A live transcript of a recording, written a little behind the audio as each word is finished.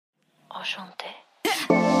Enchanté.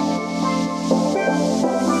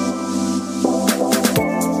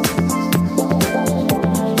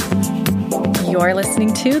 You're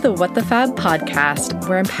listening to the What the Fab podcast,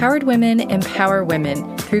 where empowered women empower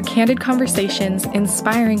women through candid conversations,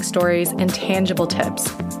 inspiring stories, and tangible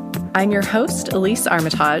tips. I'm your host, Elise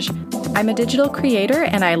Armitage. I'm a digital creator,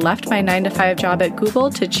 and I left my 9-to-5 job at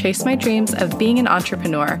Google to chase my dreams of being an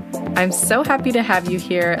entrepreneur. I'm so happy to have you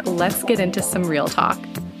here. Let's get into some real talk.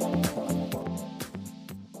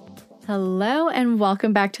 Hello, and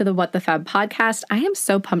welcome back to the What the Fab podcast. I am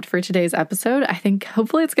so pumped for today's episode. I think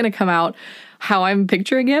hopefully it's going to come out how I'm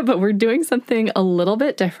picturing it, but we're doing something a little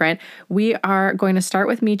bit different. We are going to start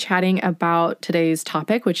with me chatting about today's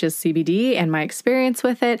topic, which is CBD and my experience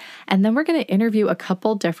with it. And then we're going to interview a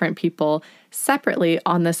couple different people separately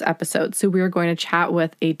on this episode. So we are going to chat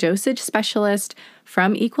with a dosage specialist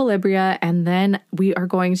from Equilibria, and then we are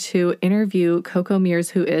going to interview Coco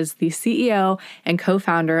Meers, who is the CEO and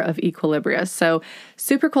co-founder of Equilibria. So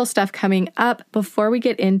super cool stuff coming up. Before we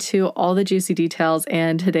get into all the juicy details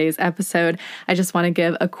and today's episode, I just want to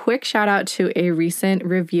give a quick shout out to a recent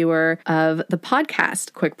reviewer of the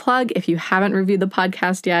podcast. Quick plug, if you haven't reviewed the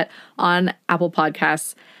podcast yet on Apple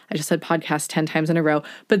Podcasts, I just said podcast 10 times in a row,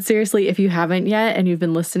 but seriously, if you haven't yet and you've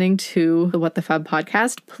been listening to the What the Fab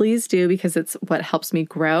podcast, please do, because it's what helps me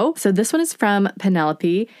grow. So this one is from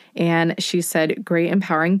Penelope, and she said, great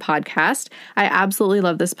empowering podcast. I absolutely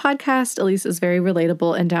love this podcast. Elise is very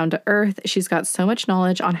relatable and down to earth. She's got so much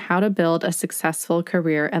knowledge on how to build a successful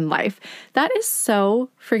career and life. That is so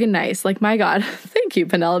friggin' nice. Like, my God, thank you,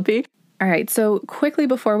 Penelope. All right, so quickly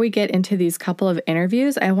before we get into these couple of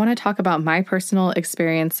interviews, I want to talk about my personal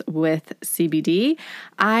experience with CBD.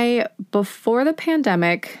 Before the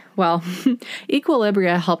pandemic,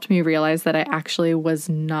 Equilibria helped me realize that I actually was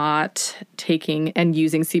not taking and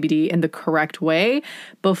using CBD in the correct way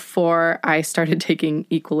before I started taking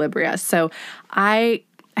Equilibria. So I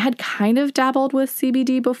had kind of dabbled with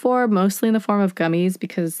CBD before, mostly in the form of gummies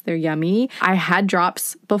because they're yummy. I had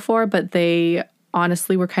drops before, but they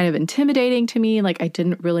honestly were kind of intimidating to me. Like, I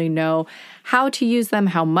didn't really know how to use them,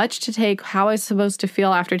 how much to take, how I was supposed to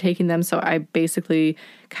feel after taking them. So I basically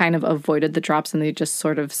kind of avoided the drops and they just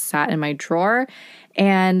sort of sat in my drawer.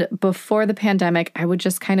 And before the pandemic, I would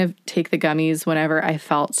just kind of take the gummies whenever I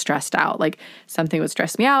felt stressed out. Like, something would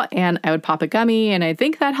stress me out and I would pop a gummy, and I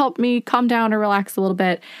think that helped me calm down or relax a little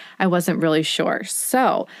bit. I wasn't really sure.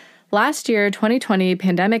 So last year, 2020,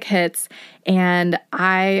 pandemic hits, and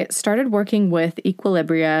I started working with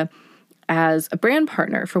Equilibria as a brand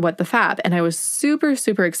partner for What the Fab. And I was super,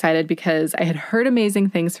 super excited because I had heard amazing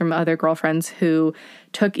things from other girlfriends who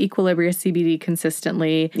took Equilibria CBD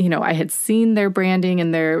consistently. You know, I had seen their branding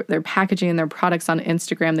and their packaging and their products on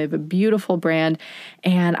Instagram. They have a beautiful brand,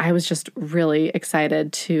 and I was just really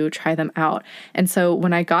excited to try them out. And so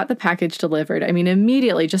when I got the package delivered, I mean,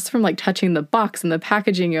 immediately, just from like touching the box and the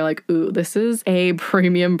packaging, you're like, ooh, this is a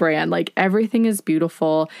premium brand. Like, everything is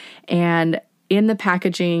beautiful. And in the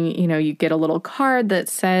packaging, you know, you get a little card that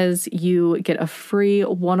says you get a free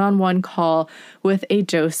one-on-one call with a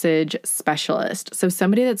dosage specialist. So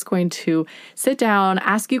somebody that's going to sit down,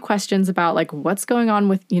 ask you questions about like what's going on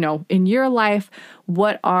with, you know, in your life,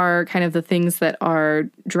 what are kind of the things that are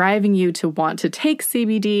driving you to want to take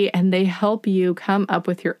CBD, and they help you come up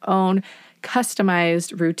with your own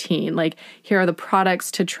customized routine. Like, here are the products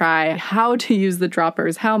to try, how to use the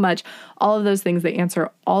droppers, how much, all of those things. They answer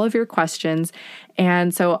all of your questions.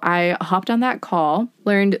 And so I hopped on that call,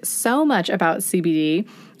 learned so much about CBD,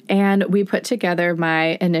 and we put together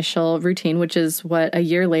my initial routine, which is what a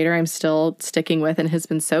year later I'm still sticking with and has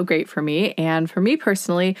been so great for me. And for me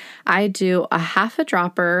personally, I do a half a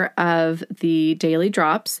dropper of the daily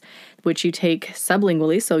drops, which you take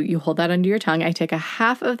sublingually, so you hold that under your tongue. I take a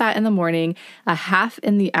half of that in the morning, a half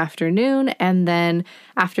in the afternoon, and then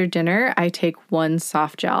after dinner, I take one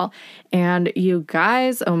soft gel. And you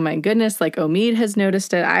guys, oh my goodness, like Omid has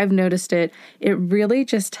noticed it, I've noticed it. It really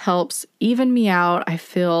just helps even me out. I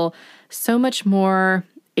feel so much more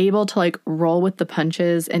able to like roll with the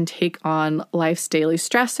punches and take on life's daily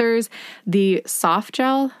stressors. The soft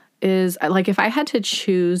gel is like, if I had to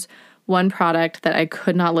choose one product that I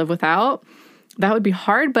could not live without, that would be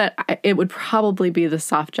hard, but it would probably be the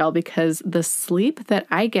soft gel, because the sleep that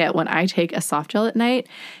I get when I take a soft gel at night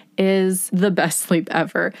is the best sleep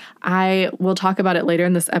ever. I will talk about it later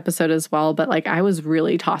in this episode as well, but like, I was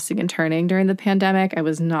really tossing and turning during the pandemic. I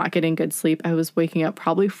was not getting good sleep. I was waking up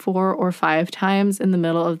probably 4 or 5 times in the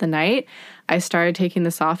middle of the night. I started taking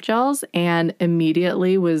the soft gels and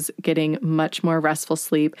immediately was getting much more restful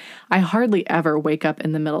sleep. I hardly ever wake up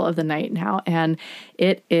in the middle of the night now, and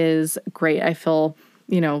it is great. I feel,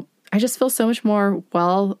 I just feel so much more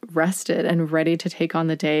well rested and ready to take on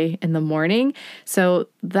the day in the morning. So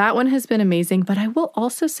that one has been amazing. But I will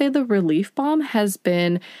also say the Relief Balm has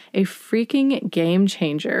been a freaking game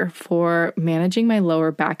changer for managing my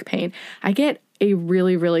lower back pain. I get a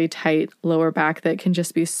really, really tight lower back that can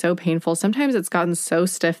just be so painful. Sometimes it's gotten so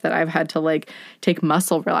stiff that I've had to take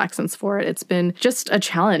muscle relaxants for it. It's been just a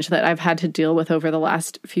challenge that I've had to deal with over the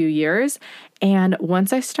last few years. And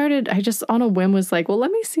once I started, I just on a whim was like, well,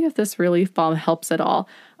 let me see if this Relief Balm helps at all.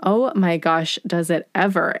 Oh my gosh, does it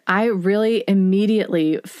ever? I really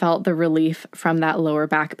immediately felt the relief from that lower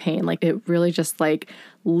back pain. It really just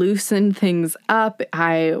loosened things up.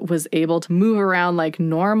 I was able to move around like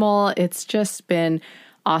normal. It's just been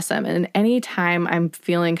awesome. And anytime I'm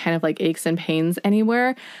feeling kind of aches and pains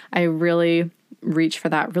anywhere, I really reach for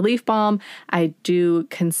that Relief Balm. I do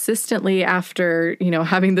consistently after,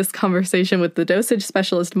 having this conversation with the dosage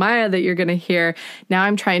specialist, Maia, that you're going to hear. Now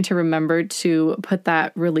I'm trying to remember to put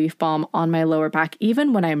that Relief Balm on my lower back,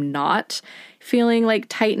 even when I'm not feeling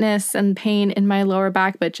tightness and pain in my lower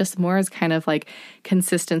back, but just more as kind of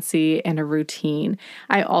consistency and a routine.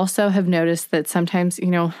 I also have noticed that sometimes,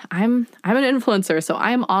 I'm an influencer, so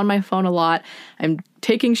I'm on my phone a lot. I'm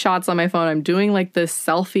taking shots on my phone. I'm doing this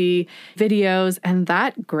selfie videos, and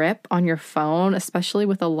that grip on your phone, especially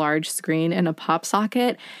with a large screen and a pop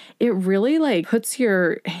socket, it really puts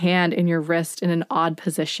your hand in your wrist in an odd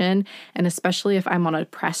position. And especially if I'm on a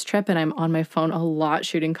press trip and I'm on my phone a lot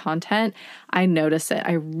shooting content, I notice it.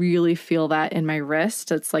 I really feel that in my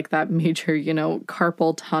wrist. It's that major,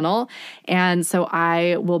 carpal tunnel. And so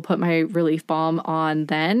I will put my Relief Balm on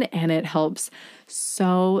then, and it helps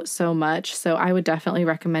so much. So I would definitely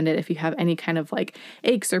recommend it if you have any kind of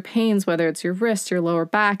aches or pains, whether it's your wrist, your lower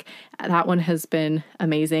back. That one has been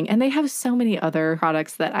amazing. And they have so many other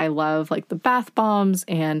products that I love, like the bath bombs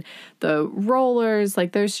and the rollers.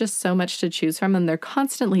 There's just so much to choose from, and they're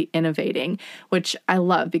constantly innovating, which I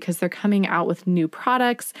love because they're coming out with new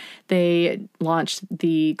products. They launched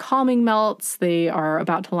the calming melts. They are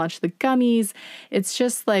about to launch the gummies. It's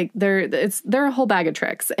just they're a whole bag of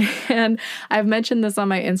tricks. And I've mentioned this on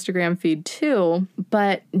my Instagram feed too,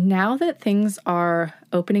 but now that things are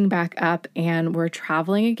opening back up and we're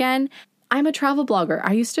traveling again, I'm a travel blogger.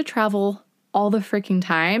 I used to travel all the freaking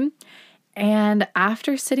time. And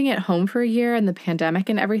after sitting at home for a year and the pandemic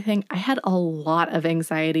and everything, I had a lot of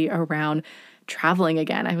anxiety around traveling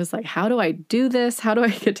again. I was like, how do I do this? How do I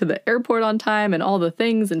get to the airport on time and all the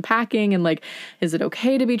things and packing? And is it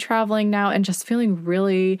okay to be traveling now? And just feeling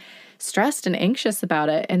really stressed and anxious about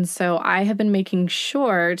it. And so I have been making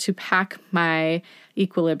sure to pack my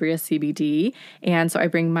Equilibria CBD. And so I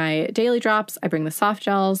bring my daily drops, I bring the soft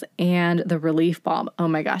gels, and the Relief Balm. Oh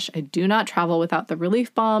my gosh, I do not travel without the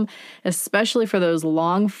Relief Balm, especially for those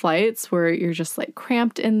long flights where you're just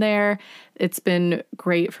cramped in there. It's been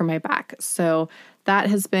great for my back. So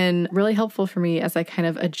that has been really helpful for me as I kind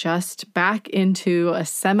of adjust back into a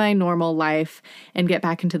semi-normal life and get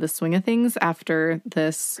back into the swing of things after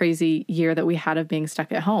this crazy year that we had of being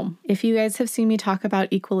stuck at home. If you guys have seen me talk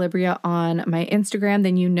about Equilibria on my Instagram,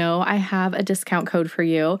 then you know I have a discount code for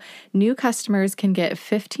you. New customers can get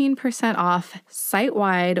 15% off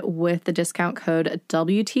site-wide with the discount code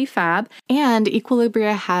WTFAB. And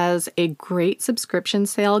Equilibria has a great subscription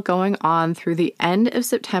sale going on through the end of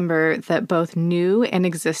September that both new and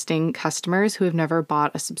existing customers who have never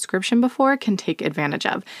bought a subscription before can take advantage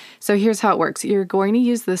of. So here's how it works. You're going to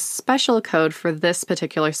use this special code for this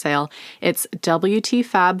particular sale. It's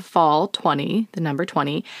WTFABFall20, the number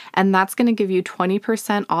 20, and that's going to give you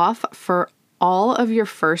 20% off for all of your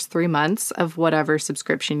first 3 months of whatever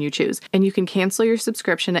subscription you choose. And you can cancel your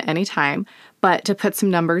subscription at any time. But to put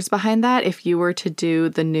some numbers behind that, if you were to do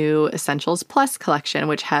the new Essentials Plus collection,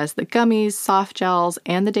 which has the gummies, soft gels,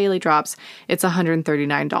 and the daily drops, it's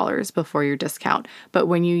 $139 before your discount. But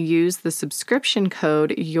when you use the subscription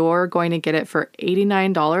code, you're going to get it for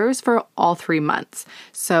 $89 for all 3 months.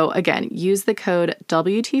 So again, use the code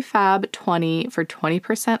WTFAB20 for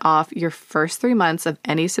 20% off your first 3 months of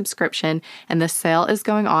any subscription, and the sale is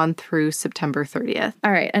going on through September 30th.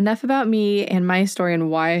 All right, enough about me and my story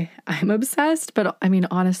and why I'm obsessed. But I mean,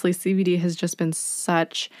 honestly, CBD has just been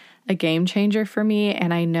such a game changer for me.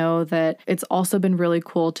 And I know that it's also been really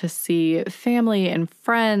cool to see family and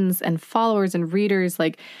friends and followers and readers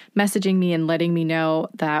messaging me and letting me know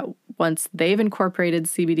that once they've incorporated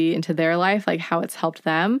CBD into their life, how it's helped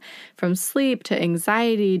them from sleep to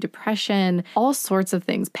anxiety, depression, all sorts of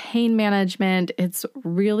things, pain management. It's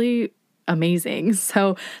really amazing.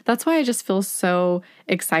 So that's why I just feel so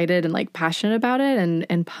excited and like passionate about it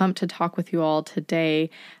and pumped to talk with you all today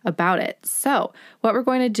about it. So what we're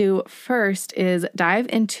going to do first is dive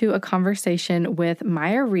into a conversation with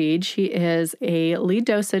Maia Reed. She is a lead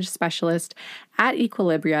dosage specialist at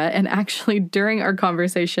Equilibria. And actually during our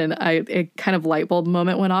conversation, a kind of light bulb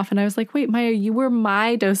moment went off and I was like, wait, Maia, you were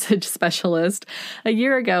my dosage specialist a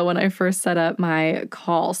year ago when I first set up my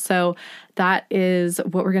call. So that is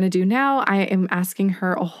what we're going to do now. I am asking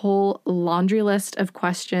her a whole laundry list of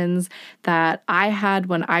questions that I had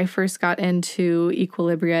when I first got into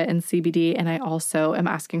Equilibria and CBD. And I also am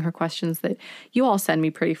asking her questions that you all send me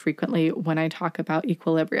pretty frequently when I talk about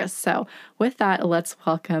Equilibria. So with that, let's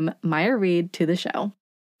welcome Maia Reed to the show.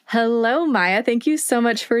 Hello, Maia. Thank you so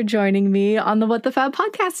much for joining me on the What the Fab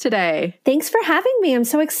podcast today. Thanks for having me. I'm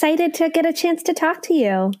so excited to get a chance to talk to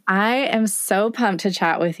you. I am so pumped to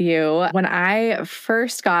chat with you. When I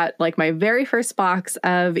first got like my very first box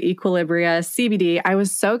of Equilibria CBD, I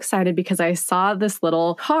was so excited because I saw this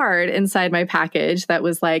little card inside my package that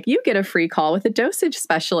was like, you get a free call with a dosage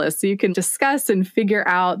specialist so you can discuss and figure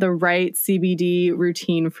out the right CBD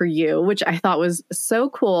routine for you, which I thought was so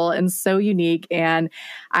cool and so unique. And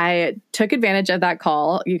I took advantage of that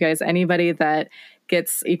call. You guys, anybody that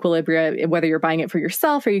gets Equilibria, whether you're buying it for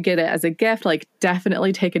yourself or you get it as a gift, like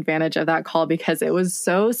definitely take advantage of that call because it was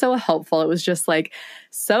so helpful. It was just like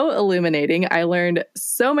so illuminating. I learned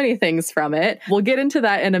so many things from it. We'll get into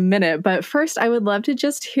that in a minute. But first, I would love to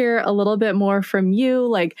just hear a little bit more from you,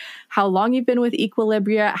 like how long you've been with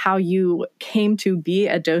Equilibria, how you came to be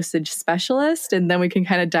a dosage specialist, and then we can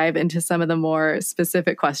kind of dive into some of the more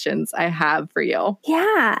specific questions I have for you.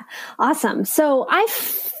 Yeah, awesome. So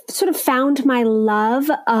I've sort of found my love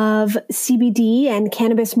of CBD and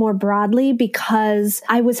cannabis more broadly because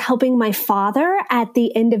I was helping my father at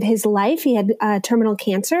the end of his life. He had terminal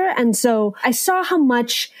cancer. And so I saw how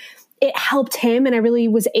much it helped him. And I really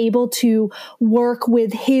was able to work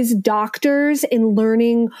with his doctors in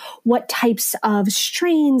learning what types of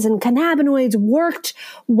strains and cannabinoids worked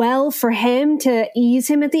well for him to ease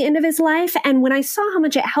him at the end of his life. And when I saw how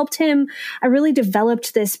much it helped him, I really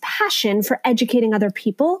developed this passion for educating other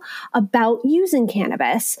people about using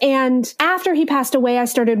cannabis. And after he passed away, I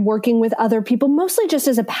started working with other people, mostly just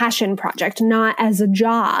as a passion project, not as a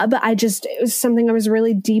job. It was something I was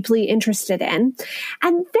really deeply interested in.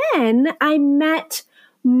 And then I met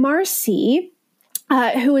Marcy,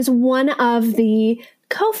 who is one of the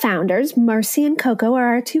co-founders. Marcy and Coco are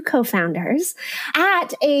our two co-founders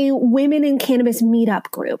at a women in cannabis meetup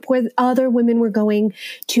group where other women were going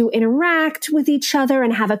to interact with each other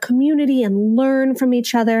and have a community and learn from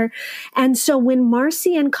each other. And so when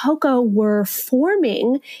Marcy and Coco were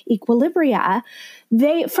forming Equilibria,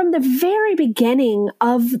 from the very beginning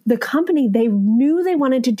of the company, they knew they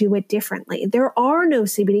wanted to do it differently. There are no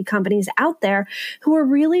CBD companies out there who are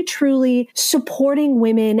really, truly supporting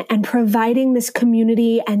women and providing this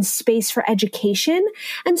community and space for education.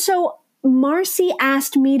 And so Marcy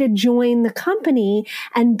asked me to join the company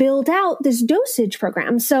and build out this dosage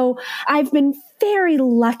program. So I've been very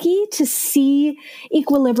lucky to see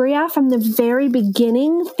Equilibria from the very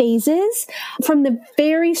beginning phases. From the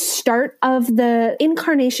very start of the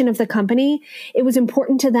incarnation of the company, it was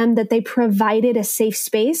important to them that they provided a safe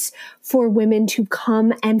space for women to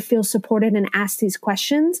come and feel supported and ask these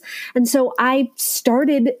questions. And so I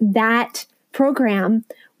started that program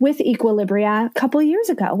with Equilibria a couple years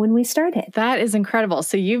ago when we started. That is incredible.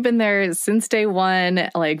 So you've been there since day one,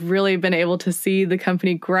 like really been able to see the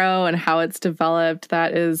company grow and how it's developed.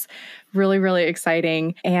 That is really, really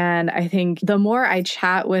exciting. And I think the more I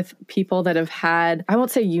chat with people that have had, I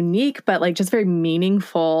won't say unique, but like just very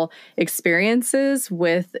meaningful experiences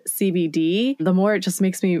with CBD, the more it just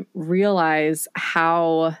makes me realize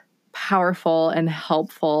how powerful and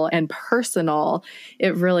helpful and personal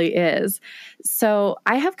it really is. So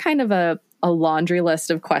I have kind of a laundry list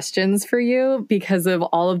of questions for you because of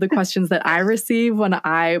all of the questions that I receive when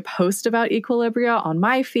I post about Equilibria on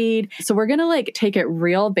my feed. So we're going to like take it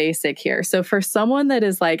real basic here. So for someone that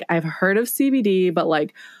is like, I've heard of CBD, but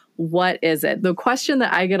like, what is it? The question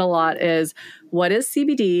that I get a lot is, what is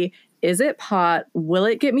CBD? Is it pot? Will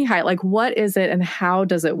it get me high? Like, what is it and how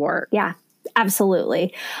does it work? Yeah.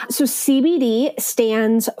 Absolutely. So CBD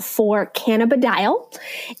stands for cannabidiol.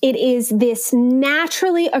 It is this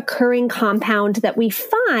naturally occurring compound that we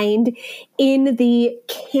find in the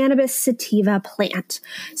cannabis sativa plant.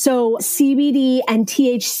 So CBD and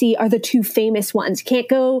THC are the two famous ones. You can't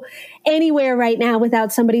go anywhere right now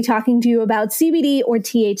without somebody talking to you about CBD or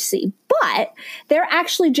THC. But they're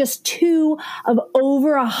actually just two of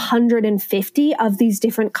over 150 of these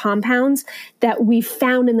different compounds that we've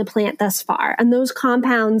found in the plant thus far. And those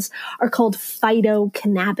compounds are called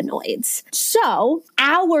phytocannabinoids. So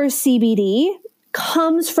our CBD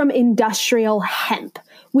comes from industrial hemp,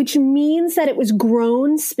 which means that it was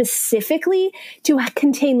grown specifically to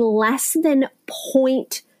contain less than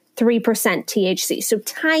 0.3% THC, so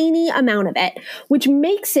tiny amount of it, which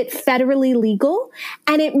makes it federally legal,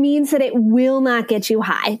 and it means that it will not get you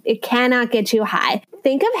high. It cannot get you high.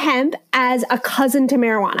 Think of hemp as a cousin to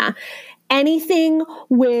marijuana. Anything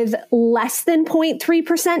with less than 0.3%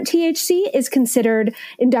 THC is considered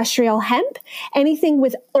industrial hemp. Anything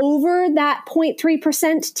with over that 0.3%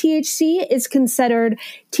 THC is considered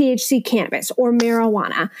THC cannabis or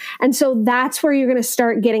marijuana. And so that's where you're going to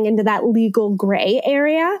start getting into that legal gray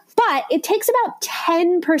area. But it takes about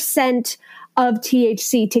 10% of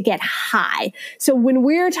THC to get high. So when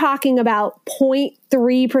we're talking about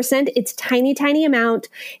 0.3%, it's tiny, tiny amount.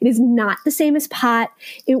 It is not the same as pot.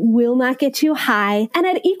 It will not get you high. And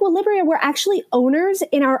at Equilibria, we're actually owners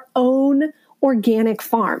in our own organic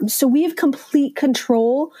farm. So we have complete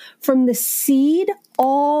control from the seed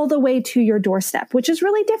all the way to your doorstep, which is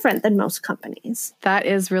really different than most companies. That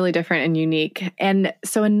is really different and unique. And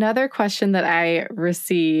so another question that I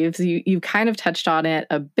received, you kind of touched on it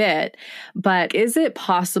a bit, but is it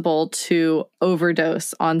possible to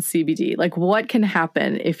overdose on CBD? Like, what can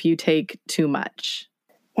happen if you take too much?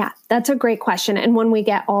 Yeah, that's a great question, and one we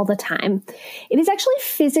get all the time. It is actually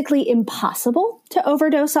physically impossible to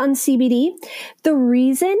overdose on CBD. The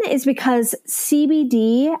reason is because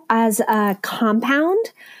CBD as a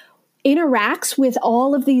compound interacts with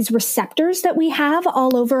all of these receptors that we have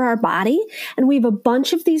all over our body. And we have a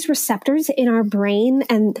bunch of these receptors in our brain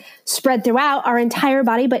and spread throughout our entire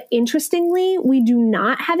body. But interestingly, we do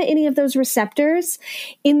not have any of those receptors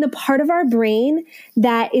in the part of our brain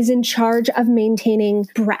that is in charge of maintaining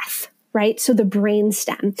breath. Right? So the brain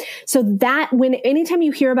stem. So that anytime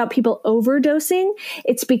you hear about people overdosing,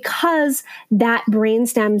 it's because that brain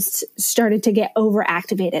stem started to get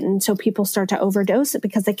overactivated. And so people start to overdose it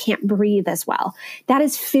because they can't breathe as well. That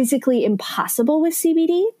is physically impossible with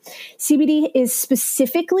CBD. CBD is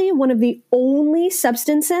specifically one of the only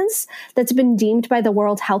substances that's been deemed by the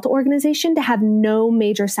World Health Organization to have no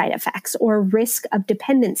major side effects or risk of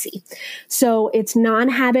dependency. So it's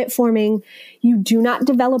non-habit forming. You do not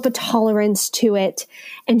develop a tolerance to it,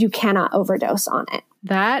 and you cannot overdose on it.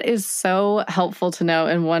 That is so helpful to know.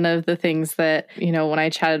 And one of the things that, when I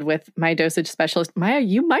chatted with my dosage specialist, Maia,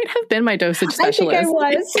 you might have been my dosage specialist. I think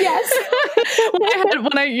I was, yes.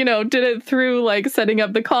 when I did it through like setting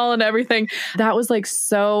up the call and everything, that was like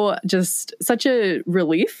such a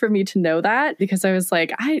relief for me to know that, because I was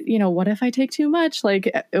like, what if I take too much?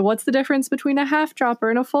 Like, what's the difference between a half dropper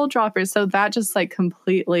and a full dropper? So that just like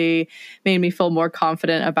completely made me feel more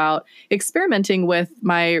confident about experimenting with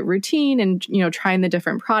my routine and, trying the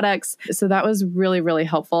different products. So that was really, really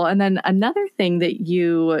helpful. And then another thing that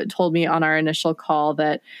you told me on our initial call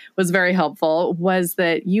that was very helpful was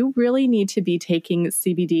that you really need to be taking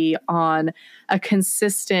CBD on a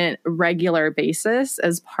consistent, regular basis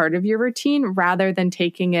as part of your routine, rather than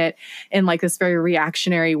taking it in like this very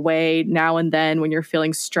reactionary way now and then when you're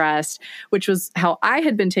feeling stressed, which was how I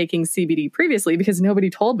had been taking CBD previously, because nobody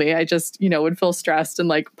told me. I just, would feel stressed and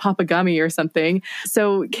like pop a gummy or something.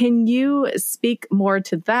 So can you speak more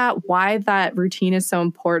to that, why that routine is so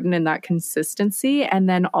important and that consistency? And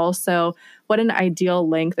then also what an ideal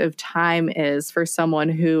length of time is for someone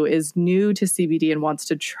who is new to CBD and wants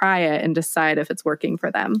to try it and decide if it's working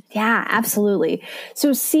for them. Yeah, absolutely. So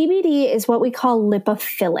CBD is what we call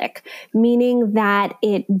lipophilic, meaning that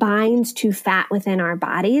it binds to fat within our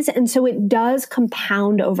bodies. And so it does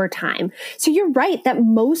compound over time. So you're right that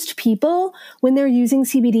most people, when they're using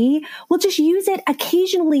CBD, will just use it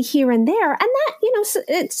occasionally here and there. And that,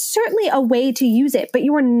 it's certainly a way to use it, but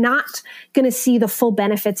you are not going to see the full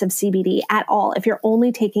benefits of CBD at all if you're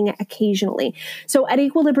only taking it occasionally. So at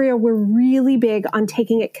Equilibria, we're really big on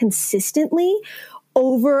taking it consistently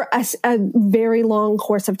over a very long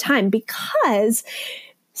course of time, because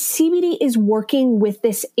CBD is working with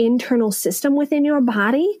this internal system within your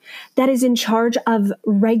body that is in charge of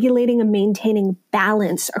regulating and maintaining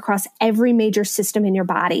balance across every major system in your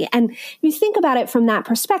body. And if you think about it from that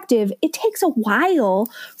perspective, it takes a while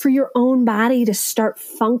for your own body to start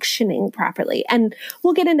functioning properly. And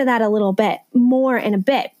we'll get into that a little bit more in a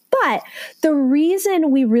bit. But the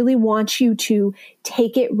reason we really want you to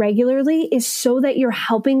take it regularly is so that you're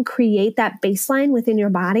helping create that baseline within your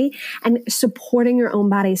body and supporting your own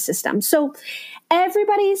body system. So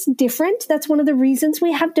everybody's different. That's one of the reasons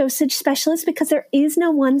we have dosage specialists, because there is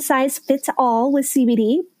no one size fits all with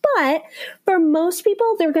CBD. But for most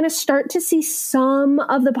people, they're going to start to see some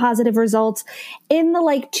of the positive results in the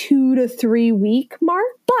like 2 to 3 week mark.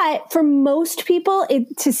 But for most people,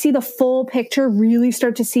 to see the full picture, really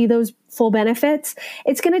start to see those full benefits,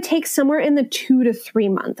 it's going to take somewhere in the 2 to 3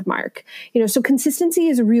 month mark. So consistency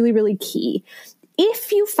is really, really key.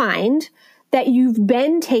 If you find that you've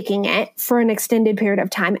been taking it for an extended period of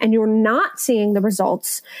time and you're not seeing the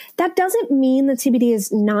results, that doesn't mean that CBD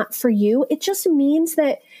is not for you. It just means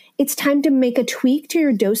that it's time to make a tweak to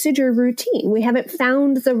your dosage or routine. We haven't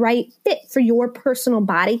found the right fit for your personal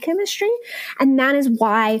body chemistry. And that is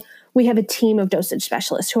why we have a team of dosage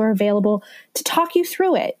specialists who are available to talk you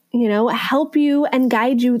through it, help you and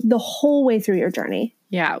guide you the whole way through your journey.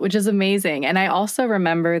 Yeah, which is amazing. And I also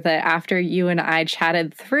remember that after you and I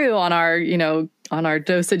chatted through on our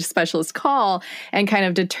dosage specialist call and kind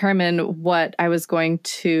of determined what I was going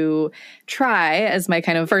to try as my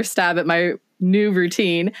kind of first stab at my new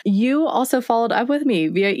routine, you also followed up with me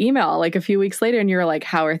via email like a few weeks later, and you were like,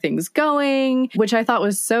 how are things going? Which I thought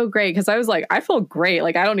was so great, because I was like, I feel great.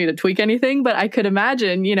 Like, I don't need to tweak anything, but I could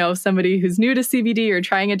imagine, somebody who's new to CBD or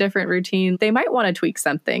trying a different routine, they might want to tweak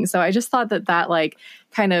something. So I just thought that like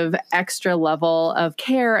kind of extra level of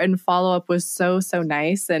care and follow-up was so, so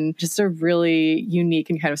nice, and just a really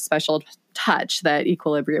unique and kind of special touch that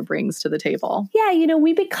Equilibria brings to the table. Yeah,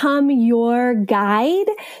 we become your guide.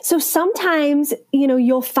 So sometimes,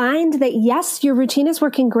 you'll find that yes, your routine is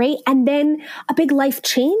working great, and then a big life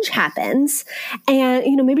change happens. And,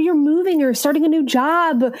 maybe you're moving or starting a new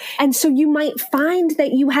job. And so you might find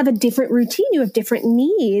that you have a different routine, you have different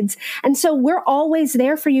needs. And so we're always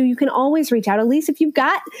there for you. You can always reach out. At least if you've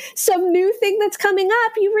got some new thing that's coming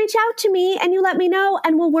up, you reach out to me and you let me know,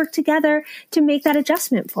 and we'll work together to make that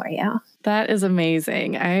adjustment for you. That is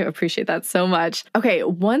amazing. I appreciate that so much. Okay,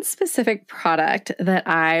 one specific product that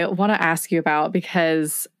I want to ask you about,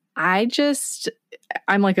 because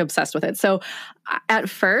I'm like obsessed with it. So at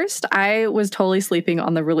first, I was totally sleeping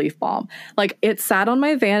on the Relief Balm. Like, it sat on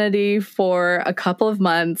my vanity for a couple of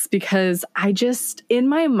months because in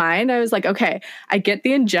my mind, I was like, okay, I get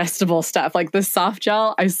the ingestible stuff, like the soft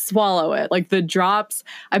gel, I swallow it. Like the drops,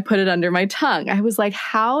 I put it under my tongue. I was like,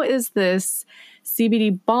 how is this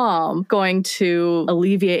CBD balm going to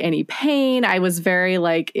alleviate any pain? I was very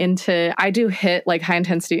I do hit like high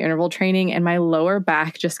intensity interval training, and my lower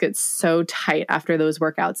back just gets so tight after those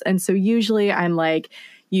workouts. And so usually I'm like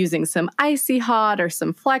using some icy hot or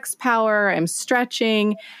some flex power. I'm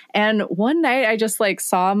stretching. And one night I just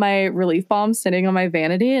saw my Relief Balm sitting on my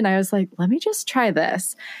vanity, and I was like, let me just try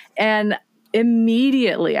this. And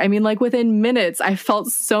immediately, within minutes, I felt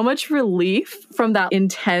so much relief from that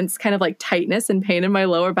intense kind of tightness and pain in my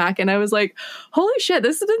lower back. And I was like, holy shit,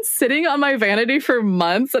 this has been sitting on my vanity for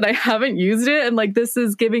months and I haven't used it. And this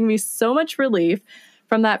is giving me so much relief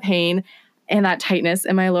from that pain and that tightness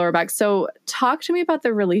in my lower back. So talk to me about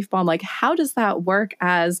the Relief Balm. How does that work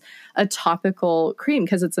as a topical cream?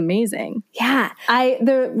 Because it's amazing. Yeah,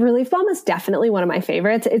 the Relief Balm is definitely one of my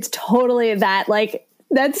favorites. It's totally that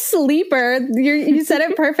that sleeper. You said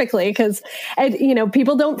it perfectly, because,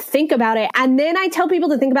 people don't think about it. And then I tell people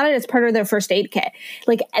to think about it as part of their first aid kit.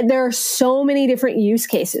 There are so many different use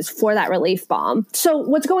cases for that Relief Balm. So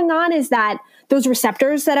what's going on is that those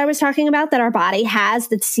receptors that I was talking about that our body has,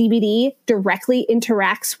 that CBD directly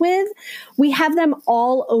interacts with, we have them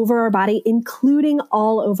all over our body, including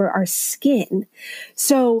all over our skin.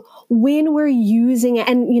 So when we're using it,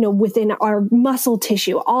 and, within our muscle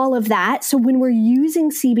tissue, all of that. So when we're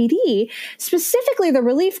using CBD, specifically the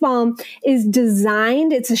Relief Balm is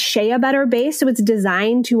designed, it's a shea butter base. So it's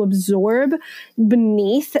designed to absorb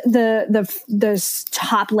beneath the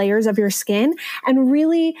top layers of your skin and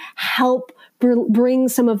really help bring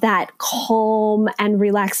some of that calm and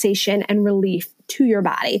relaxation and relief to your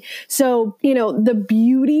body. So, the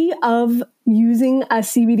beauty of using a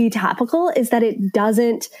CBD topical is that it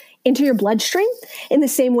doesn't enter your bloodstream in the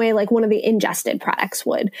same way like one of the ingested products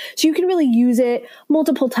would. So you can really use it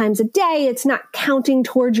multiple times a day. It's not counting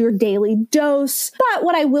towards your daily dose. But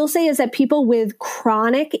what I will say is that people with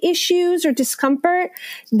chronic issues or discomfort,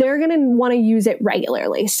 they're going to want to use it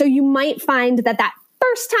regularly. So you might find that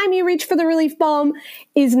first time you reach for the relief balm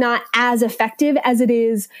is not as effective as it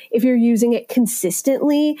is if you're using it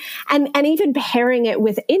consistently, and even pairing it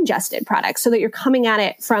with ingested products so that you're coming at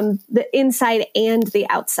it from the inside and the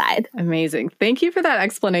outside. Amazing. Thank you for that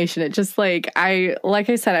explanation. It just like I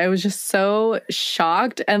said, I was just so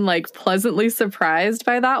shocked and like pleasantly surprised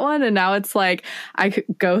by that one. And now it's like, I could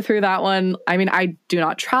go through that one. I mean, I do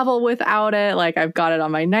not travel without it. Like I've got it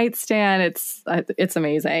on my nightstand. It's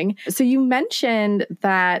amazing. So you mentioned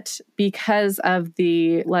that because of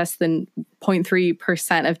the less than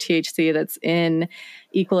 0.3% of THC that's in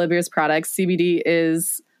Equilibria's products, CBD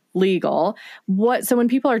is legal. So when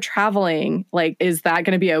people are traveling, like, is that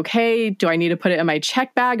going to be okay? Do I need to put it in my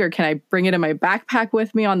check bag or can I bring it in my backpack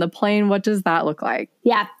with me on the plane? What does that look like?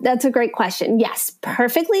 Yeah, that's a great question. Yes,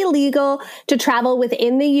 perfectly legal to travel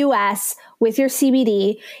within the US with your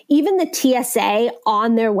CBD. Even the TSA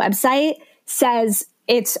on their website says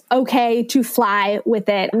it's okay to fly with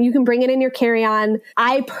it. You can bring it in your carry-on.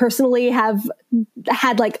 I personally have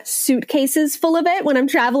had like suitcases full of it when I'm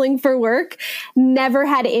traveling for work. Never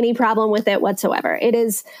had any problem with it whatsoever. It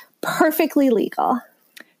is perfectly legal.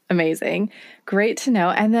 Amazing. Great to know.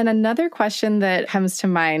 And then another question that comes to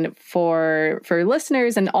mind for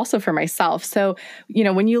listeners and also for myself. So,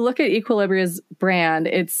 when you look at Equilibria's brand,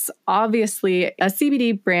 it's obviously a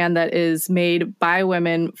CBD brand that is made by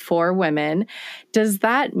women for women. Does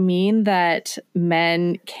that mean that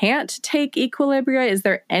men can't take Equilibria? Is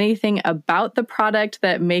there anything about the product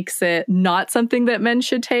that makes it not something that men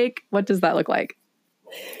should take? What does that look like?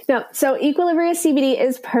 No, so Equilibria CBD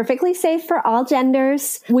is perfectly safe for all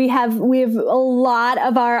genders. We have a lot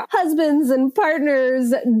of our husbands and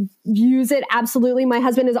partners use it. Absolutely. My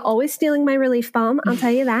husband is always stealing my relief balm. I'll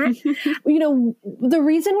tell you that. The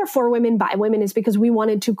reason we're for women by women is because we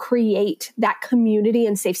wanted to create that community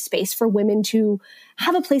and safe space for women to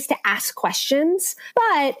have a place to ask questions,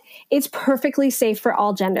 but it's perfectly safe for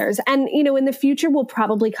all genders. And, in the future, we'll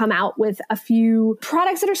probably come out with a few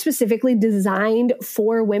products that are specifically designed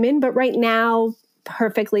for women, but right now,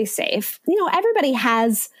 perfectly safe. Everybody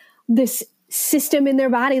has this system in their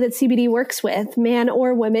body that CBD works with, man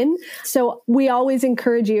or women. So we always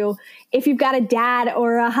encourage you, if you've got a dad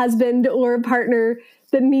or a husband or a partner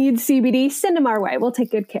that needs CBD, send them our way. We'll take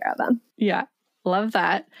good care of them. Yeah, love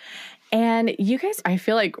that. And you guys, I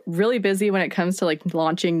feel like really busy when it comes to like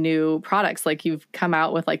launching new products. Like you've come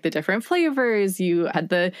out with like the different flavors. You had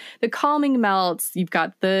the calming melts. You've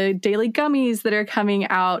got the daily gummies that are coming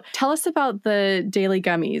out. Tell us about the daily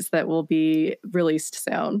gummies that will be released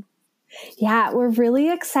soon. Yeah, we're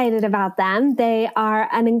really excited about them. They are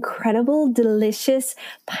an incredible, delicious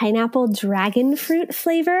pineapple dragon fruit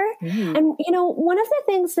flavor. And, one of the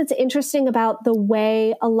things that's interesting about the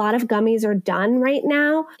way a lot of gummies are done right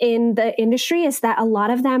now in the industry is that a lot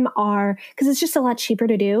of them are, because it's just a lot cheaper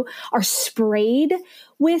to do, are sprayed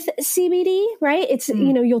with CBD, right? It's,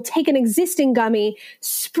 you'll take an existing gummy,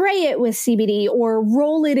 spray it with CBD or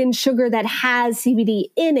roll it in sugar that has CBD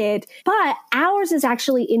in it. But ours is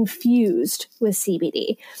actually infused with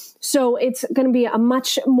CBD. So it's going to be a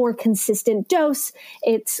much more consistent dose.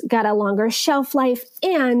 It's got a longer shelf life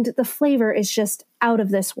and the flavor is just out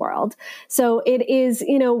of this world. So it is,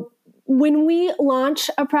 when we launch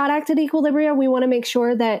a product at Equilibria, we want to make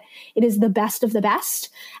sure that it is the best of the best.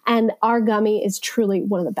 And our gummy is truly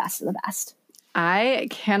one of the best of the best. I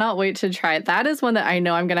cannot wait to try it. That is one that I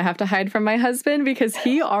know I'm going to have to hide from my husband because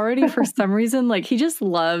he already, for some reason, like he just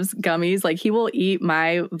loves gummies. Like he will eat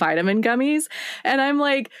my vitamin gummies. And I'm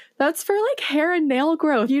like, that's for like hair and nail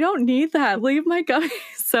growth. You don't need that. Leave my gummies.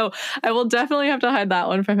 So I will definitely have to hide that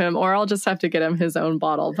one from him, or I'll just have to get him his own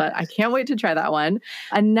bottle. But I can't wait to try that one.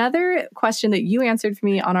 Another question that you answered for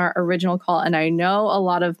me on our original call, and I know a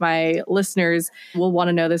lot of my listeners will want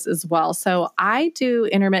to know this as well. So I do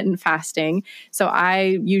intermittent fasting. So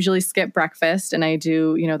I usually skip breakfast and I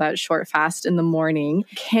do, that short fast in the morning.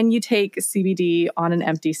 Can you take CBD on an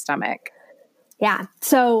empty stomach? Yeah.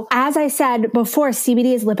 So as I said before,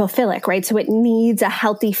 CBD is lipophilic, right? So it needs a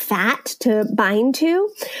healthy fat to bind to.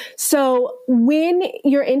 So when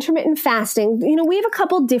you're intermittent fasting, we have a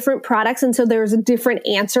couple different products. And so there's a different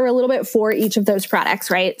answer a little bit for each of those products,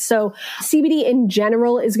 right? So CBD in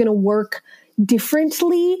general is going to work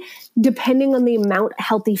differently depending on the amount of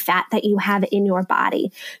healthy fat that you have in your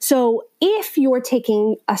body. So if you're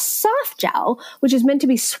taking a soft gel, which is meant to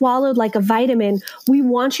be swallowed like a vitamin, we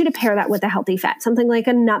want you to pair that with a healthy fat, something like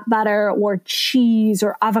a nut butter or cheese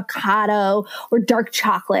or avocado or dark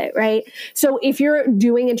chocolate, right? So if you're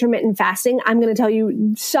doing intermittent fasting, I'm going to tell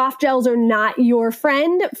you soft gels are not your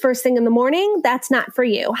friend first thing in the morning. That's not for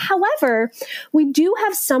you. However, we do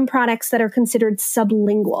have some products that are considered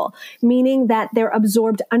sublingual, meaning that they're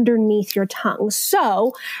absorbed underneath your tongue.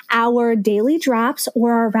 So our daily drops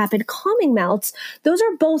or our rapid calming melts, those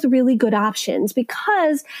are both really good options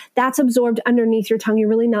because that's absorbed underneath your tongue. You're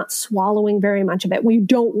really not swallowing very much of it. We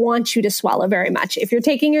don't want you to swallow very much. If you're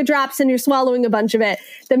taking your drops and you're swallowing a bunch of it,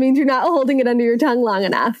 that means you're not holding it under your tongue long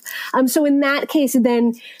enough. So in that case,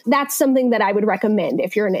 then that's something that I would recommend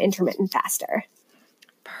if you're an intermittent faster.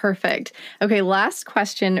 Perfect. Okay, last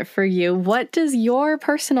question for you. What does your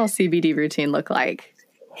personal CBD routine look like?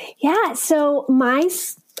 Yeah, so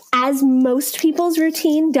as most people's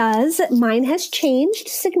routine does, mine has changed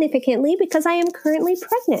significantly because I am currently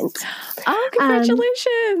pregnant. Oh,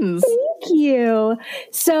 congratulations. Thank you.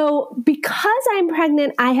 So because I'm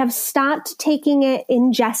pregnant, I have stopped taking it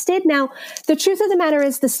ingested. Now, the truth of the matter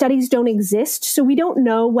is the studies don't exist, so we don't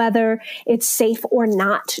know whether it's safe or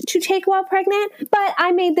not to take while pregnant, but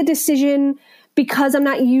I made the decision because I'm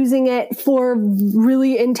not using it for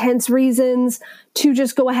really intense reasons to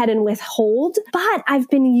just go ahead and withhold. But I've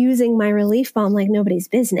been using my relief balm like nobody's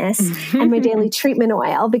business and my daily treatment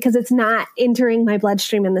oil because it's not entering my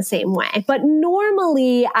bloodstream in the same way. But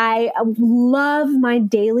normally I love my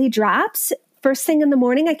daily drops. First thing in the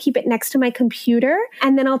morning, I keep it next to my computer,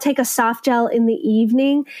 and then I'll take a soft gel in the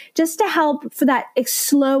evening just to help for that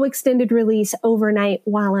slow extended release overnight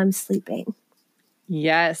while I'm sleeping.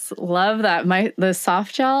 Yes, love that. The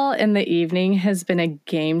soft gel in the evening has been a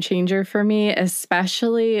game changer for me,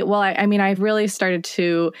 especially, well, I mean, I've really started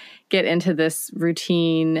to get into this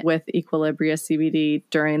routine with Equilibria CBD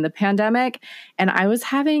during the pandemic. And I was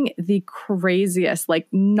having the craziest, like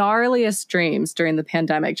gnarliest dreams during the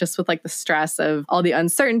pandemic, just with like the stress of all the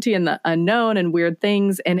uncertainty and the unknown and weird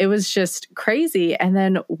things. And it was just crazy. And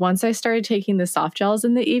then once I started taking the soft gels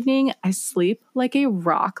in the evening, I sleep like a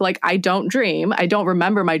rock. Like I don't dream. I don't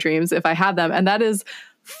remember my dreams if I have them. And that is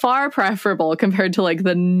far preferable compared to like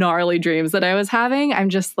the gnarly dreams that I was having. I'm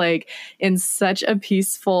just like in such a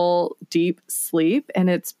peaceful, deep sleep. And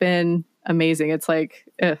it's been amazing. It's like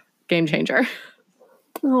game changer.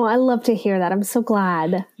 Oh, I love to hear that. I'm so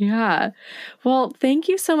glad. Yeah. Well, thank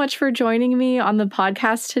you so much for joining me on the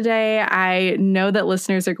podcast today. I know that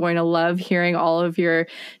listeners are going to love hearing all of your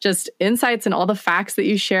just insights and all the facts that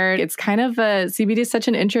you shared. It's kind of CBD is such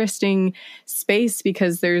an interesting space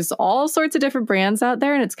because there's all sorts of different brands out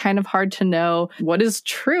there and it's kind of hard to know what is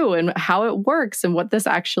true and how it works and what this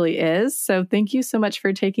actually is. So thank you so much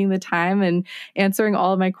for taking the time and answering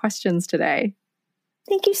all of my questions today.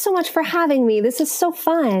 Thank you so much for having me. This is so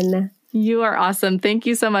fun. You are awesome. Thank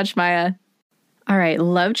you so much, Maia. All right.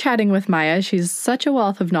 Love chatting with Maia. She's such a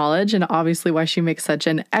wealth of knowledge and obviously why she makes such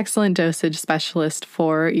an excellent dosage specialist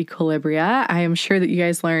for Equilibria. I am sure that you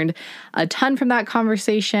guys learned a ton from that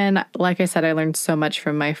conversation. Like I said, I learned so much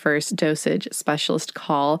from my first dosage specialist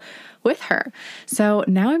call with her. So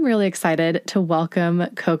now I'm really excited to welcome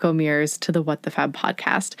Coco Meers to the What the Fab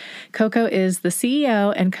podcast. Coco is the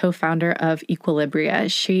CEO and co-founder of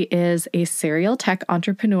Equilibria. She is a serial tech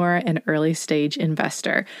entrepreneur and early stage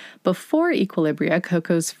investor. Before Equilibria,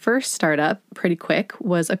 Coco's first startup, Pretty Quick,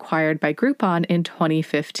 was acquired by Groupon in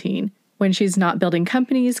 2015. When she's not building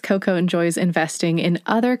companies, Coco enjoys investing in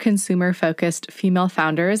other consumer-focused female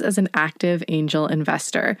founders as an active angel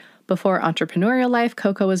investor. Before entrepreneurial life,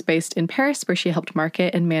 Coco was based in Paris, where she helped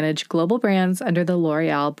market and manage global brands under the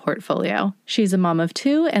L'Oreal portfolio. She's a mom of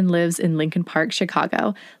two and lives in Lincoln Park,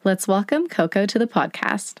 Chicago. Let's welcome Coco to the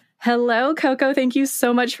podcast. Hello, Coco. Thank you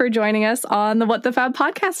so much for joining us on the What the Fab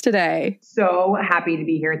podcast today. So happy to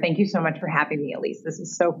be here. Thank you so much for having me, Elise. This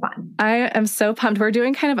is so fun. I am so pumped. We're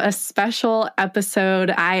doing kind of a special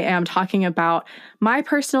episode. I am talking about my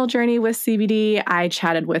personal journey with CBD. I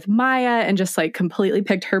chatted with Maia and just like completely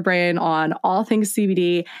picked her brain on all things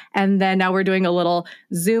CBD. And then now we're doing a little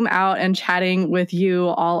zoom out and chatting with you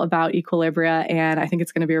all about Equilibria. And I think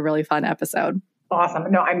it's going to be a really fun episode.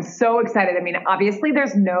 Awesome. No, I'm so excited. I mean, obviously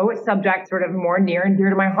there's no subject sort of more near and dear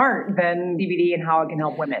to my heart than CBD and how it can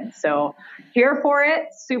help women. So here for it.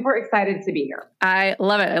 Super excited to be here. I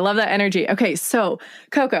love it. I love that energy. Okay. So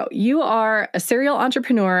Coco, you are a serial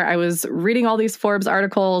entrepreneur. I was reading all these Forbes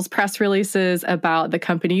articles, press releases about the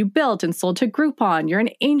company you built and sold to Groupon. You're an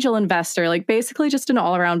angel investor, like basically just an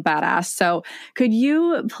all around badass. So could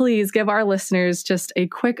you please give our listeners just a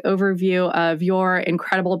quick overview of your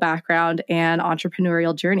incredible background and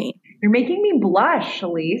entrepreneurial journey? You're making me blush,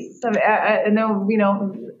 Elise. I know,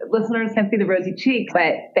 listeners can't see the rosy cheeks,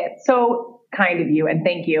 but that's so kind of you. And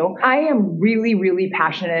thank you. I am really, really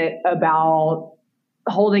passionate about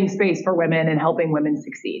holding space for women and helping women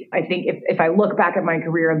succeed. I think if I look back at my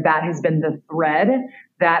career, that has been the thread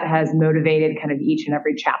that has motivated kind of each and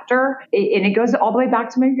every chapter. And it goes all the way back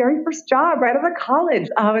to my very first job right out of college.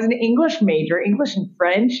 I was an English major, English and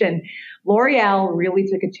French, and L'Oreal really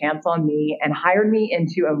took a chance on me and hired me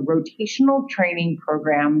into a rotational training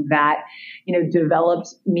program that, developed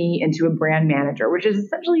me into a brand manager, which is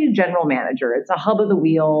essentially a general manager. It's a hub of the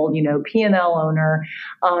wheel, P&L owner,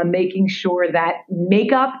 making sure that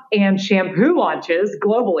makeup and shampoo launches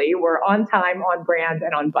globally were on time, on brand,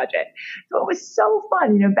 and on budget. So it was so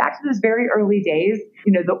fun. Back to those very early days,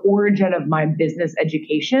 the origin of my business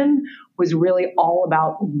education was really all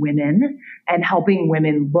about women and helping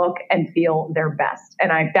women look and feel their best.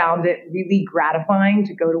 And I found it really gratifying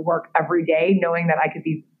to go to work every day knowing that I could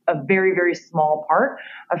be a very, very small part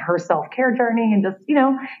of her self-care journey and just,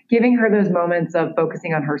 giving her those moments of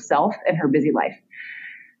focusing on herself and her busy life.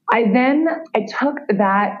 I took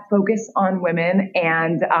that focus on women,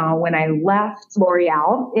 and when I left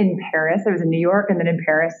L'Oreal in Paris, I was in New York and then in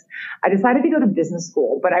Paris, I decided to go to business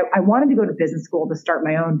school, but I wanted to go to business school to start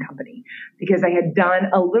my own company because I had done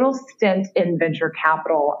a little stint in venture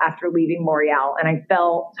capital after leaving L'Oreal, and I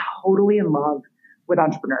fell totally in love with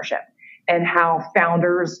entrepreneurship and how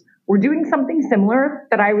founders were doing something similar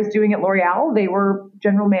that I was doing at L'Oreal. They were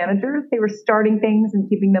general managers. They were starting things and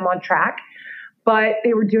keeping them on track. But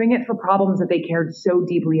they were doing it for problems that they cared so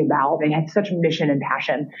deeply about. They had such mission and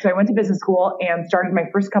passion. So I went to business school and started my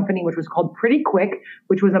first company, which was called Pretty Quick,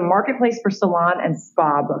 which was a marketplace for salon and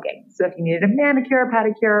spa booking. So if you needed a manicure,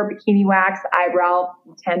 pedicure, bikini wax, eyebrow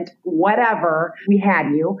tint, whatever, we had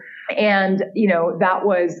you. And, that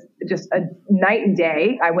was just a night and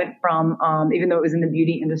day. I went from, even though it was in the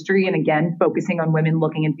beauty industry, and again, focusing on women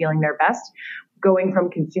looking and feeling their best, going from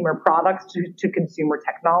consumer products to consumer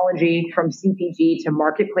technology, from CPG to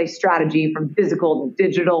marketplace strategy, from physical to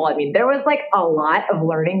digital. I mean, there was like a lot of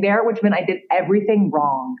learning there, which meant I did everything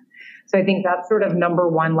wrong. So I think that's sort of number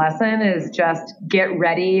one lesson is just get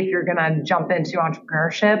ready. If you're going to jump into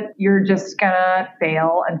entrepreneurship, you're just going to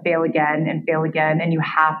fail and fail again and fail again. And you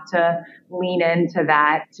have to lean into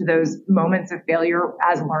that, to those moments of failure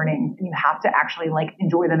as learning. And you have to actually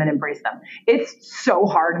enjoy them and embrace them. It's so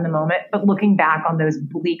hard in the moment, but looking back on those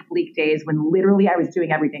bleak days when literally I was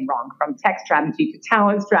doing everything wrong, from tech strategy to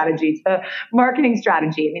talent strategy to marketing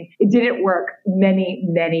strategy. I mean, it didn't work many,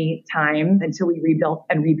 many times until we rebuilt.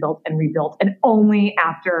 And only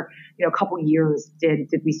after, a couple years did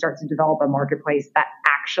we start to develop a marketplace that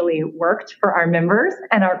actually worked for our members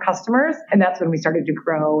and our customers. And that's when we started to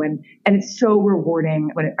grow. And it's so rewarding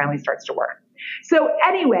when it finally starts to work. So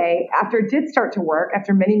anyway, after it did start to work,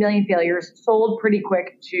 after many million failures, sold Pretty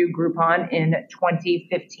Quick to Groupon in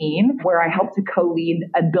 2015, where I helped to co-lead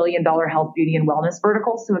a $1 billion health, beauty, and wellness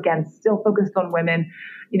vertical. So again, still focused on women,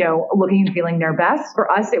 looking and feeling their best. For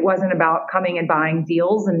us, it wasn't about coming and buying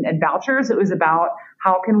deals and vouchers. It was about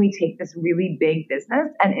how can we take this really big business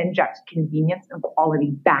and inject convenience and quality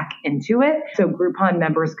back into it. So Groupon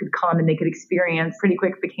members could come and they could experience, Pretty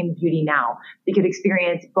Quick became Beauty Now. They could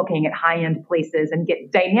experience booking at high-end places and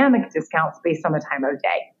get dynamic discounts based on the time of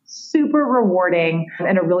day. Super rewarding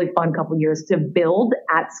and a really fun couple years to build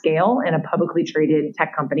at scale in a publicly traded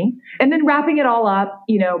tech company. And then wrapping it all up,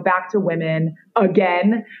 back to women.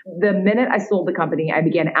 Again, the minute I sold the company, I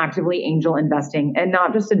began actively angel investing and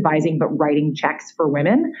not just advising, but writing checks for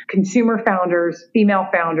women, consumer founders, female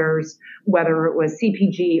founders, whether it was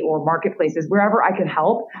CPG or marketplaces, wherever I could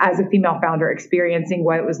help as a female founder experiencing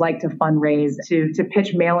what it was like to fundraise, to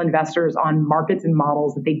pitch male investors on markets and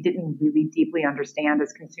models that they didn't really deeply understand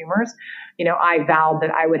as consumers. I vowed that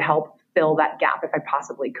I would help fill that gap if I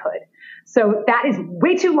possibly could. So that is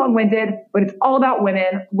way too long-winded, but it's all about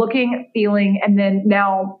women looking, feeling, and then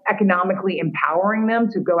now economically empowering them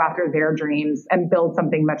to go after their dreams and build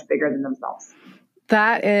something much bigger than themselves.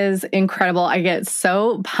 That is incredible. I get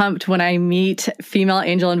so pumped when I meet female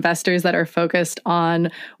angel investors that are focused on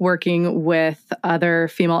working with other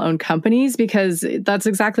female-owned companies, because that's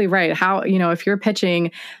exactly right. How, if you're pitching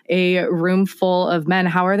a room full of men,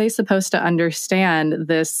 how are they supposed to understand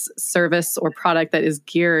this service or product that is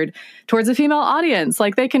geared towards a female audience?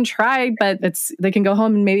 They can try, but they can go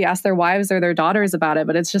home and maybe ask their wives or their daughters about it,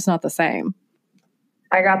 but it's just not the same.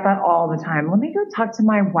 I got that all the time. Let me go talk to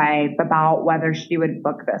my wife about whether she would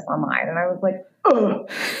book this online. And I was like, ugh,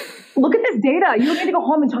 look at this data. You need to go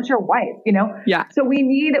home and talk to your wife, Yeah. So we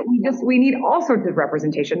need all sorts of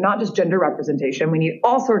representation, not just gender representation. We need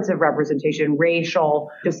all sorts of representation,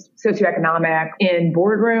 racial, just socioeconomic, in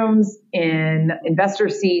boardrooms, in investor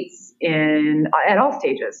seats, at all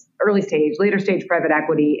stages, early stage, later stage private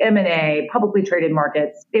equity, M&A, publicly traded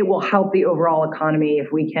markets. It will help the overall economy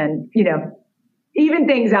if we can, even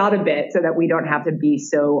things out a bit so that we don't have to be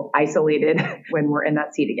so isolated when we're in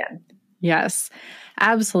that seat again. Yes,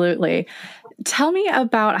 absolutely. Tell me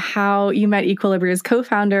about how you met Equilibria's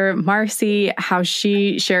co-founder, Marcy, how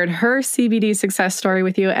she shared her CBD success story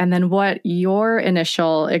with you, and then what your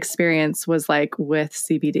initial experience was like with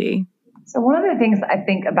CBD. So one of the things I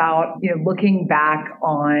think about, looking back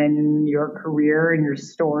on your career and your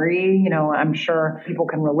story, I'm sure people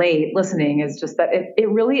can relate listening, is just that it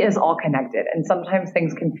really is all connected. And sometimes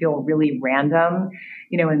things can feel really random,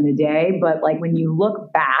 in the day. But like when you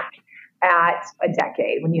look back at a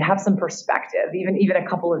decade, when you have some perspective, even a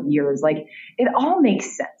couple of years, like it all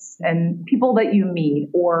makes sense. And people that you meet,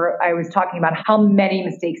 or I was talking about how many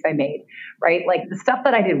mistakes I made, right? Like the stuff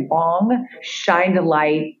that I did wrong shined a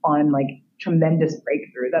light on like tremendous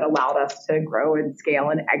breakthrough that allowed us to grow and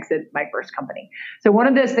scale and exit my first company. So one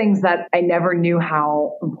of those things that I never knew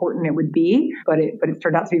how important it would be, but it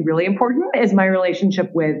turned out to be really important, is my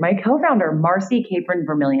relationship with my co-founder, Marcy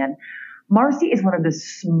Capron-Vermillion. Marcy is one of the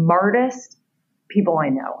smartest people I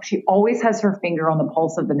know. She always has her finger on the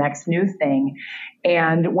pulse of the next new thing.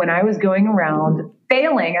 And when I was going around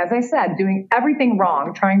failing, as I said, doing everything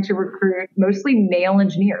wrong, trying to recruit mostly male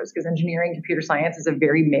engineers, because engineering, computer science is a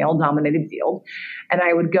very male-dominated field. And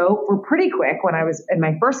I would go for pretty quick when I was in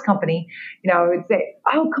my first company, I would say,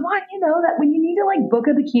 oh, come on, that when you need to like book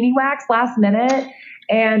a bikini wax last minute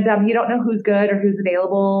and you don't know who's good or who's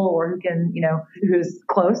available or who can, who's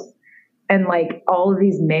close. And like all of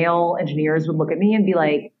these male engineers would look at me and be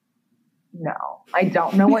like, no, I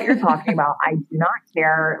don't know what you're talking about. I do not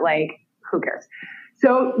care. Like, who cares?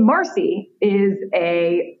 So Marcy is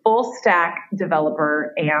a full stack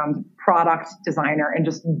developer and product designer and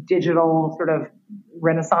just digital sort of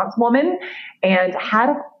Renaissance woman, and had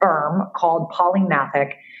a firm called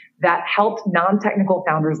Polymathic that helped non-technical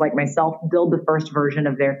founders like myself build the first version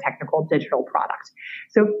of their technical digital product.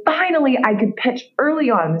 So finally, I could pitch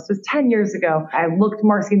early on. This was 10 years ago. I looked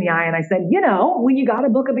Marcy in the eye and I said, when you got to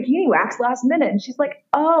book a bikini wax last minute. And she's like,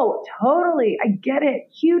 oh, totally. I get it.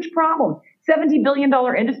 Huge problem. $70 billion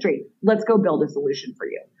industry. Let's go build a solution for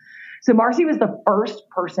you. So Marcy was the first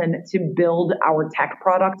person to build our tech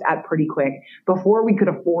product at Pretty Quick before we could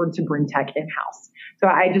afford to bring tech in-house. So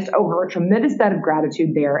I just owe her a tremendous debt of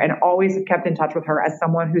gratitude there, and always have kept in touch with her as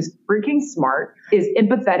someone who's freaking smart, is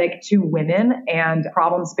empathetic to women and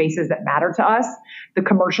problem spaces that matter to us, the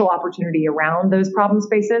commercial opportunity around those problem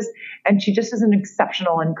spaces. And she just is an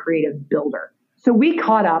exceptional and creative builder. So we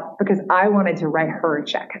caught up because I wanted to write her a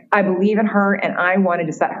check. I believe in her and I wanted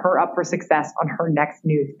to set her up for success on her next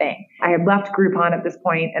new thing. I had left Groupon at this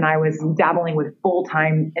point and I was dabbling with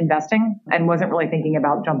full-time investing and wasn't really thinking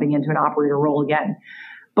about jumping into an operator role again.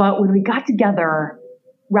 But when we got together,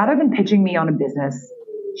 rather than pitching me on a business,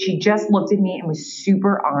 she just looked at me and was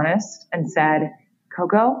super honest and said,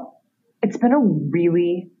 Coco, it's been a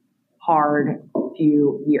really hard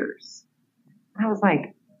few years. And I was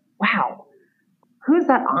like, wow. Who's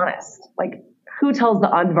that honest? Like, who tells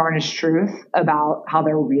the unvarnished truth about how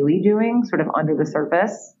they're really doing, sort of under the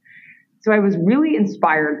surface? So I was really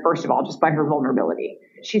inspired, first of all, just by her vulnerability.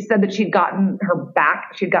 She said that she'd gotten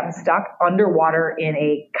stuck underwater in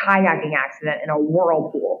a kayaking accident in a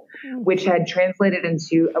whirlpool, which had translated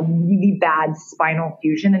into a really bad spinal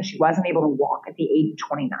fusion, and she wasn't able to walk at the age of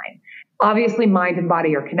 29. Obviously, mind and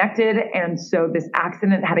body are connected. And so this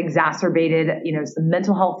accident had exacerbated, some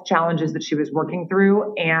mental health challenges that she was working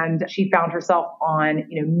through. And she found herself on,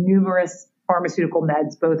 numerous pharmaceutical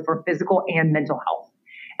meds, both for physical and mental health.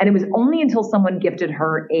 And it was only until someone gifted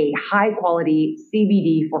her a high quality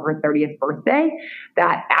CBD for her 30th birthday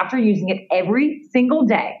that after using it every single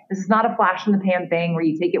day, this is not a flash in the pan thing where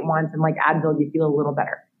you take it once and like Advil, you feel a little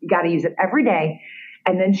better. You got to use it every day.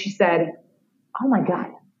 And then she said, oh my God,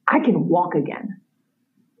 I can walk again.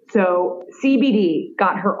 So CBD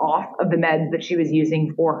got her off of the meds that she was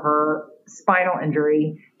using for her spinal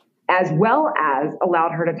injury, as well as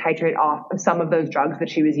allowed her to titrate off of some of those drugs that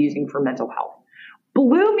she was using for mental health.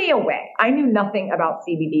 blew me away. I knew nothing about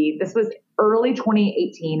CBD. This was early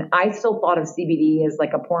 2018. I still thought of CBD as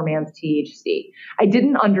like a poor man's THC. I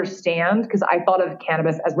didn't understand because I thought of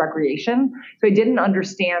cannabis as recreation. So I didn't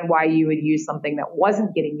understand why you would use something that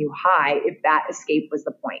wasn't getting you high if that escape was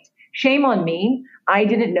the point. Shame on me. I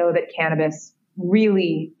didn't know that cannabis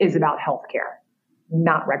really is about healthcare,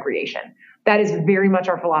 not recreation. That is very much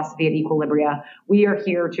our philosophy at Equilibria. We are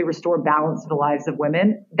here to restore balance to the lives of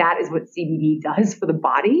women. That is what CBD does for the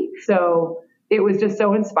body. So it was just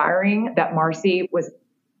so inspiring that Marcy was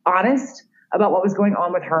honest about what was going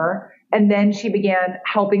on with her. And then she began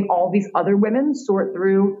helping all these other women sort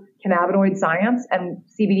through cannabinoid science and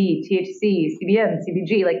CBD, THC, CBN,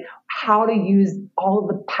 CBG, like how to use all of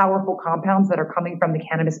the powerful compounds that are coming from the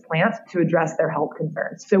cannabis plant to address their health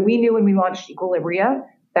concerns. So we knew when we launched Equilibria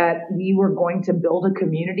that we were going to build a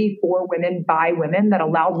community for women by women that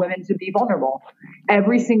allowed women to be vulnerable.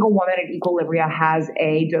 Every single woman at Equilibria has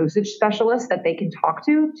a dosage specialist that they can talk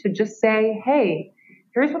to just say, hey,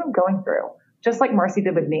 here's what I'm going through. Just like Marcy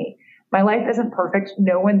did with me. My life isn't perfect.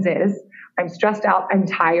 No one's is. I'm stressed out. I'm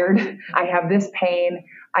tired. I have this pain.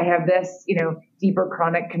 I have this, deeper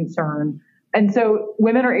chronic concern. And so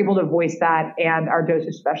women are able to voice that, and our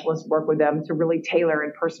dosage specialists work with them to really tailor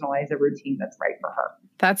and personalize a routine that's right for her.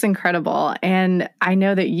 That's incredible. And I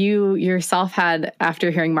know that you yourself had,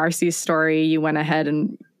 after hearing Marcy's story, you went ahead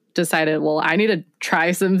and decided, well, I need to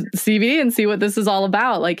try some CBD and see what this is all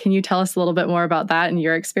about. Like, can you tell us a little bit more about that and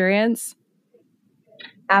your experience?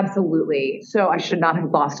 Absolutely. So I should not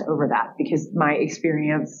have glossed over that because my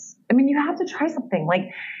experience, you have to try something. Like,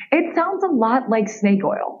 it sounds a lot like snake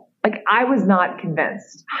oil. Like, I was not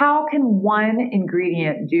convinced. How can one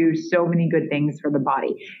ingredient do so many good things for the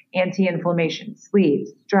body? Anti-inflammation, sleep,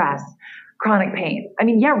 stress, chronic pain.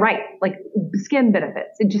 Yeah, right. Like skin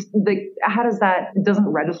benefits. It just, how does that, it doesn't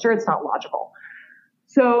register. It's not logical.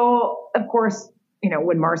 So of course,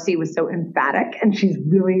 when Marcy was so emphatic and she's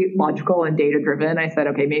really logical and data driven, I said,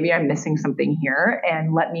 okay, maybe I'm missing something here,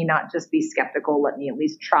 and let me not just be skeptical. Let me at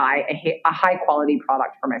least try a high quality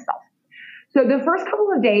product for myself. So the first couple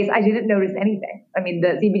of days, I didn't notice anything.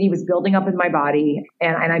 The CBD was building up in my body,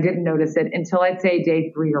 and I didn't notice it until I'd say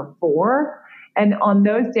day 3 or 4. And on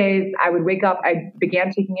those days, I would wake up. I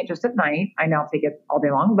began taking it just at night. I now take it all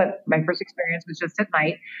day long, but my first experience was just at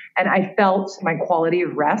night. And I felt my quality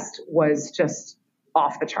of rest was just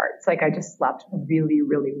off the charts. Like, I just slept really,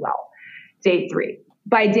 really well. Day 3.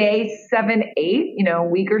 By day 7, 8, a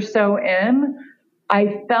week or so in,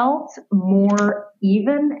 I felt more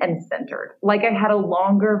even and centered. Like I had a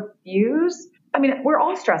longer fuse. We're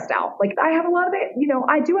all stressed out. Like, I have a lot of it,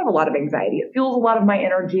 I do have a lot of anxiety. It fuels a lot of my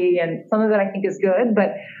energy, and some of it I think is good,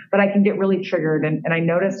 but I can get really triggered. And I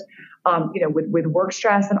noticed, with work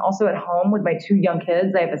stress and also at home with my 2 young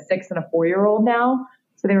kids, I have a 6 and a 4-year-old now.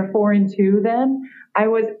 So they were 4 and 2 then. I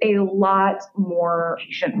was a lot more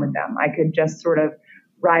patient with them. I could just sort of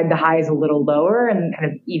ride the highs a little lower and kind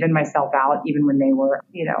of even myself out, even when they were,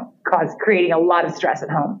 creating a lot of stress at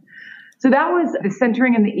home. So that was the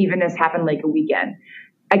centering, and the evenness happened like a weekend.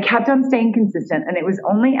 I kept on staying consistent, and it was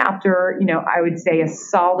only after, I would say a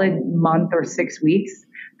solid month or 6 weeks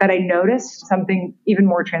that I noticed something even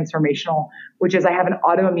more transformational, which is I have an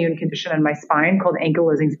autoimmune condition in my spine called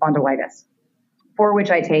ankylosing spondylitis, for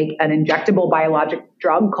which I take an injectable biologic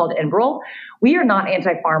drug called Enbrel. We are not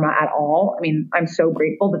anti-pharma at all. I'm so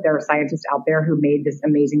grateful that there are scientists out there who made this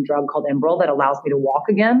amazing drug called Enbrel that allows me to walk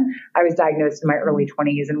again. I was diagnosed in my early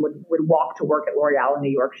 20s and would walk to work at L'Oreal in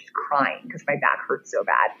New York just crying because my back hurt so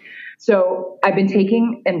bad. So I've been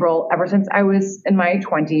taking Enbrel ever since I was in my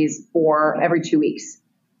 20s for every 2 weeks.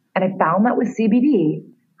 And I found that with CBD,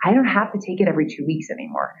 I don't have to take it every 2 weeks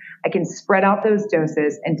anymore. I can spread out those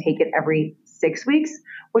doses and take it every 6 weeks,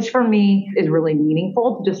 which for me is really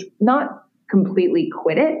meaningful to just not completely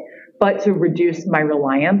quit it, but to reduce my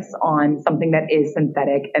reliance on something that is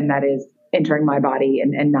synthetic and that is entering my body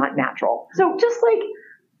and not natural. So just like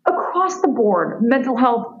across the board, mental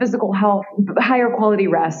health, physical health, higher quality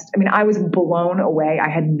rest. I was blown away. I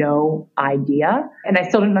had no idea, and I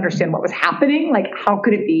still didn't understand what was happening. Like, how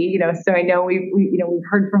could it be? So I know we've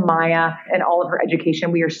heard from Maia and all of her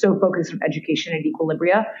education. We are so focused on education at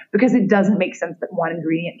Equilibria because it doesn't make sense that one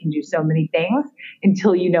ingredient can do so many things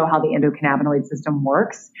until you know how the endocannabinoid system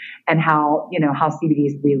works and how CBD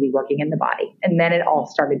is really working in the body. And then it all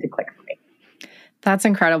started to click for me. That's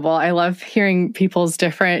incredible. I love hearing people's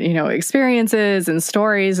different, experiences and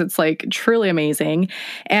stories. It's like truly amazing.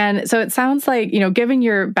 And so it sounds like, given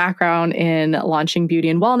your background in launching beauty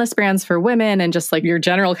and wellness brands for women and just like your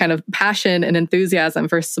general kind of passion and enthusiasm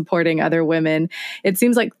for supporting other women, it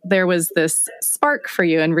seems like there was this spark for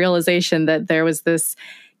you and realization that there was this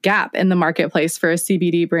gap in the marketplace for a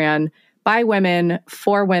CBD brand by women,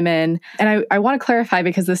 for women. And I want to clarify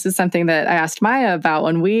because this is something that I asked Maia about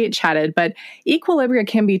when we chatted, but Equilibria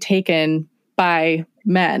can be taken by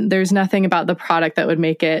men. There's nothing about the product that would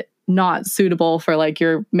make it not suitable for like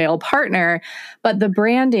your male partner, but the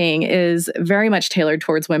branding is very much tailored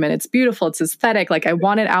towards women. It's beautiful. It's aesthetic. Like I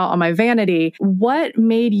want it out on my vanity. What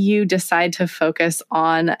made you decide to focus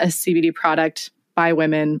on a CBD product by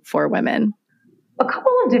women, for women? A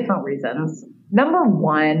couple of different reasons. Number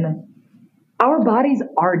one, our bodies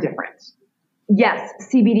are different. Yes,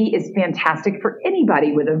 CBD is fantastic for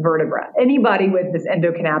anybody with a vertebra, anybody with this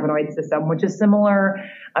endocannabinoid system, which is similar.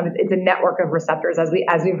 It's a network of receptors, as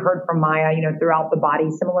we've heard from Maia, throughout the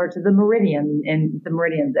body, similar to the meridians in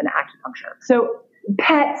acupuncture. So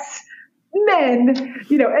pets, men,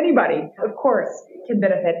 anybody, of course, can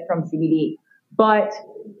benefit from CBD. But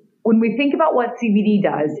when we think about what CBD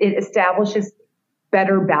does, it establishes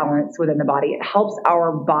better balance within the body. It helps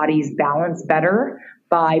our bodies balance better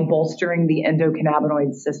by bolstering the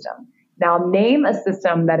endocannabinoid system. Now, name a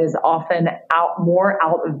system that is often more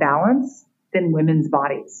out of balance than women's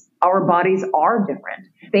bodies. Our bodies are different.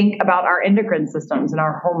 Think about our endocrine systems and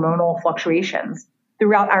our hormonal fluctuations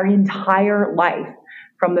throughout our entire life.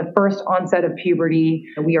 From the first onset of puberty,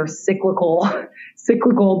 we are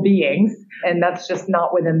cyclical beings, and that's just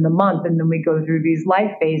not within the month. And then we go through these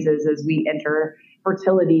life phases as we enter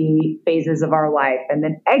fertility phases of our life and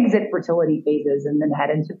then exit fertility phases and then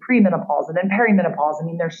head into premenopause and then perimenopause. I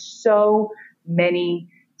mean, there's so many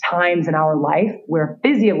times in our life where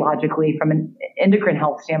physiologically, from an endocrine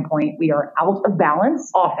health standpoint, we are out of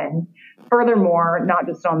balance often. Furthermore, not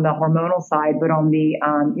just on the hormonal side, but on the,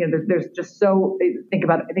 there's just thinking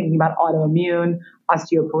about autoimmune,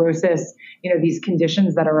 osteoporosis, these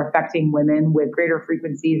conditions that are affecting women with greater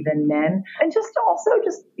frequencies than men. And just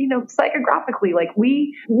psychographically, like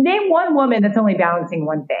we name one woman that's only balancing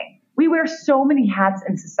one thing. We wear so many hats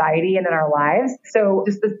in society and in our lives. So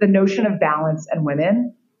just the notion of balance and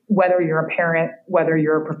women, whether you're a parent, whether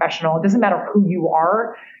you're a professional, it doesn't matter who you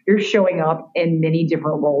are, you're showing up in many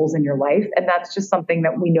different roles in your life. And that's just something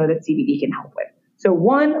that we know that CBD can help with. So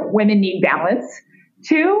one, women need balance.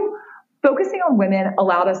 Two, focusing on women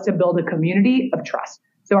allowed us to build a community of trust.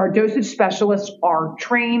 So our dosage specialists are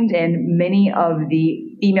trained in many of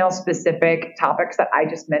the female-specific topics that I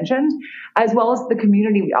just mentioned, as well as the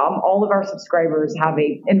community. All of our subscribers have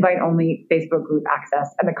a invite-only Facebook group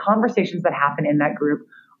access, and the conversations that happen in that group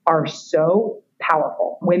are so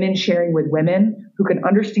powerful. Women sharing with women who can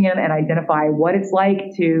understand and identify what it's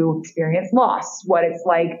like to experience loss, what it's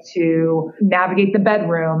like to navigate the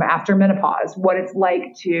bedroom after menopause, what it's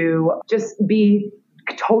like to just be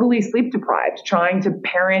totally sleep deprived, trying to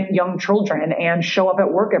parent young children and show up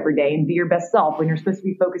at work every day and be your best self when you're supposed to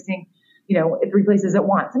be focusing, at 3 places at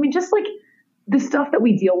once. I mean, just like the stuff that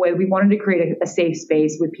we deal with, we wanted to create a safe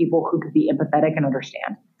space with people who could be empathetic and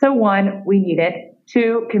understand. So one, we need it.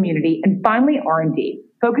 Two, community. And finally, R&D.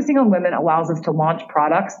 Focusing on women allows us to launch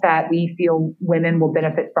products that we feel women will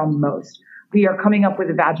benefit from most. We are coming up with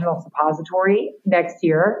a vaginal suppository next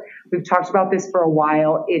year. We've talked about this for a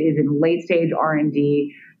while. It is in late stage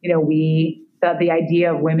R&D. The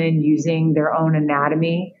idea of women using their own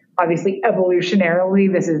anatomy, obviously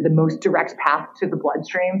evolutionarily, this is the most direct path to the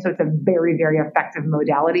bloodstream. So it's a very, very effective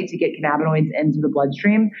modality to get cannabinoids into the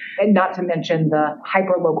bloodstream, and not to mention the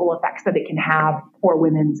hyperlocal effects that it can have for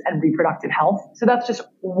women's and reproductive health. So that's just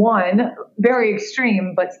one very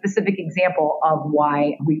extreme but specific example of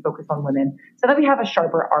why we focus on women, so that we have a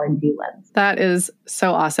sharper R&D lens. That is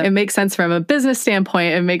so awesome. It makes sense from a business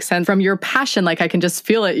standpoint. It makes sense from your passion. Like I can just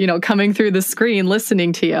feel it, coming through the screen,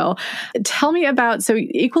 listening to you. Tell me about, so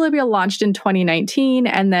Equilibria launched in 2019,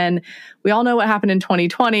 and then we all know what happened in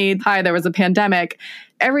 2020. There was a pandemic.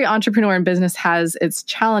 Every entrepreneur in business has its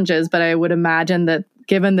challenges, but I would imagine that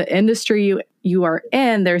given the industry you are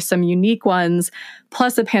in, there's some unique ones,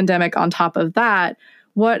 plus a pandemic on top of that.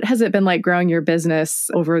 What has it been like growing your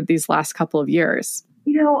business over these last couple of years?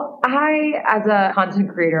 I, as a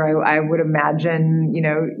content creator, I would imagine,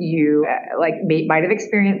 you might have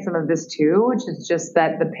experienced some of this too, which is just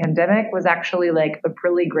that the pandemic was actually like a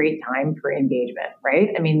really great time for engagement, right?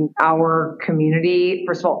 I mean, our community,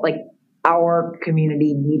 first of all, our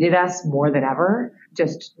community needed us more than ever.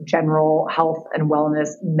 Just general health and wellness,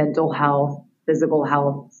 mental health, physical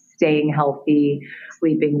health, staying healthy,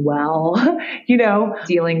 sleeping well,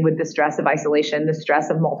 dealing with the stress of isolation, the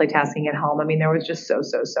stress of multitasking at home. I mean, there was just so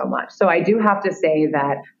much. So I do have to say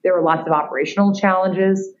that there were lots of operational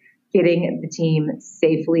challenges, getting the team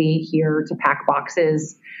safely here to pack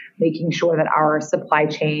boxes, making sure that our supply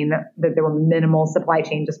chain, that there were minimal supply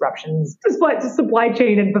chain disruptions, despite supply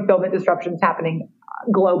chain and fulfillment disruptions happening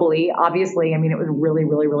globally. Obviously, I mean, it was really,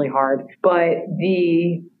 really, really hard. But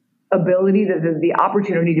the ability, the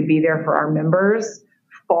opportunity to be there for our members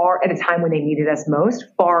far at a time when they needed us most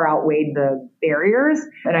far outweighed the barriers.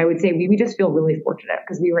 And I would say we just feel really fortunate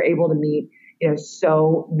because we were able to meet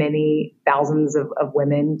so many thousands of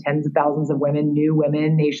women, tens of thousands of women, new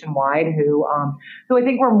women nationwide who I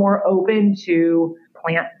think were more open to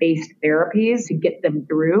plant-based therapies to get them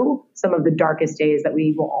through some of the darkest days that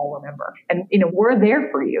we will all remember. And, we're there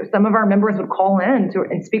for you. Some of our members would call in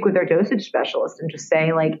and speak with their dosage specialist and just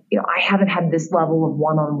say like, I haven't had this level of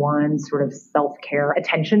one-on-one sort of self-care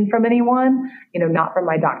attention from anyone, not from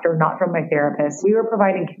my doctor, not from my therapist. We were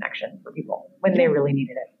providing connection for people when they really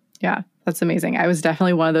needed it. Yeah, that's amazing. I was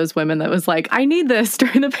definitely one of those women that was like, I need this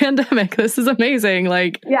during the pandemic. This is amazing.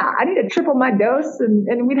 Yeah, I need to triple my dose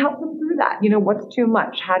and we'd help them through that. What's too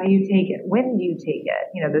much? How do you take it? When do you take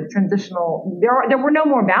it? The transitional, there were no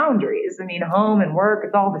more boundaries. I mean, home and work,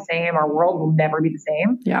 it's all the same. Our world will never be the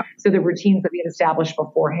same. Yeah. So the routines that we had established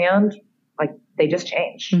beforehand, they just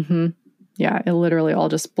changed. Mm-hmm. Yeah, it literally all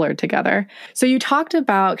just blurred together. So you talked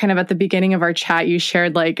about kind of at the beginning of our chat, you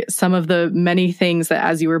shared some of the many things that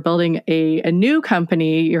as you were building a new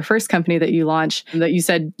company, your first company that you launched, that you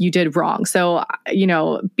said you did wrong. So,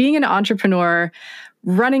 being an entrepreneur,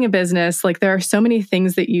 running a business, there are so many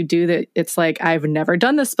things that you do that it's I've never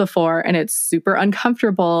done this before and it's super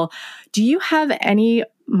uncomfortable. Do you have any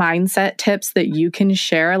mindset tips that you can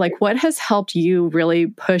share? What has helped you really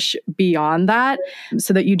push beyond that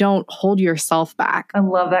so that you don't hold yourself back? I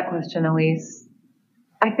love that question, Elise.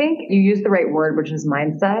 I think you used the right word, which is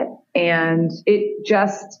mindset. And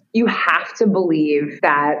you have to believe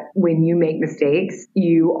that when you make mistakes,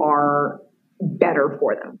 you are better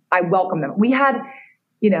for them. I welcome them. We had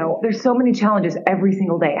there's so many challenges every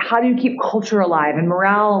single day. How do you keep culture alive and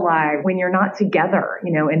morale alive when you're not together,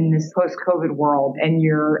 in this post-COVID world and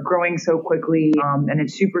you're growing so quickly and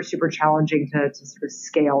it's super, super challenging to sort of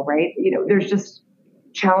scale, right? There's just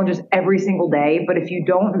challenges every single day. But if you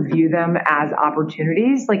don't view them as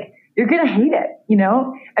opportunities, you're going to hate it,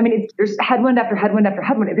 I mean, there's headwind after headwind after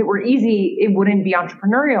headwind. If it were easy, it wouldn't be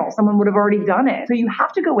entrepreneurial. Someone would have already done it. So you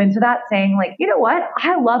have to go into that saying you know what?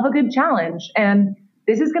 I love a good challenge. And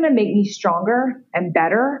this is going to make me stronger and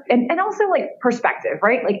better. And also perspective,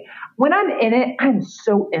 right? When I'm in it, I'm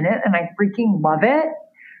so in it and I freaking love it.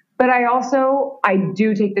 But I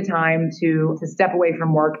do take the time to step away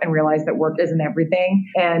from work and realize that work isn't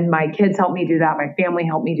everything. And my kids help me do that. My family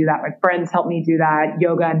help me do that. My friends help me do that.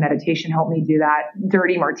 Yoga and meditation help me do that.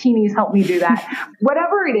 Dirty martinis help me do that.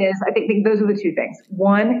 Whatever it is, I think those are the two things.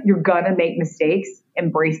 One, you're going to make mistakes,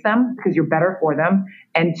 embrace them because you're better for them.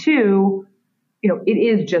 And two, it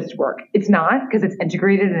is just work. It's not, because it's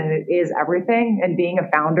integrated and it is everything. And being a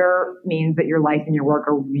founder means that your life and your work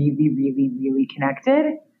are really, really, really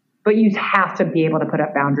connected. But you have to be able to put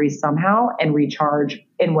up boundaries somehow and recharge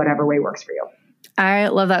in whatever way works for you. I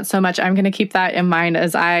love that so much. I'm going to keep that in mind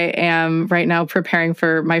as I am right now preparing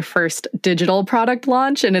for my first digital product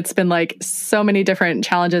launch. And it's been so many different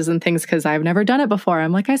challenges and things because I've never done it before.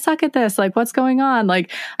 I'm I suck at this. What's going on?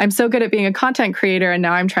 I'm so good at being a content creator and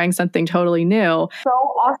now I'm trying something totally new. So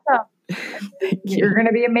awesome. You're going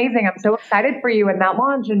to be amazing. I'm so excited for you in that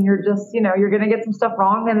launch. And you're just, you're going to get some stuff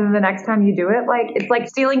wrong. And then the next time you do it, it's like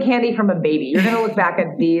stealing candy from a baby. You're going to look back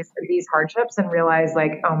at these hardships and realize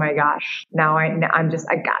oh my gosh, now I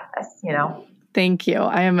got this, Thank you.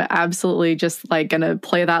 I am absolutely just going to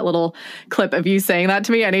play that little clip of you saying that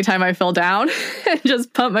to me anytime I feel down and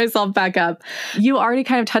just pump myself back up. You already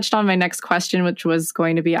kind of touched on my next question, which was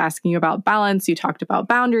going to be asking you about balance. You talked about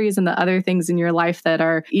boundaries and the other things in your life that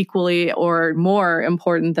are equally or more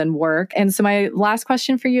important than work. And so my last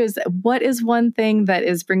question for you is, what is one thing that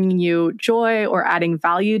is bringing you joy or adding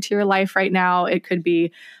value to your life right now? It could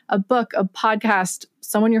be a book, a podcast,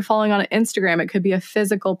 someone you're following on Instagram. It could be a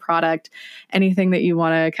physical product, anything that you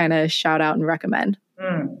want to kind of shout out and recommend.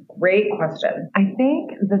 Great question. I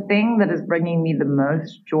think the thing that is bringing me the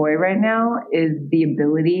most joy right now is the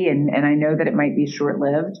ability, and I know that it might be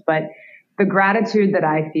short-lived, but the gratitude that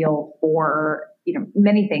I feel for,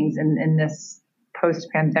 many things in this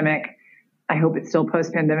post-pandemic, I hope it's still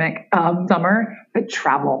post-pandemic summer, but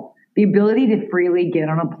travel. The ability to freely get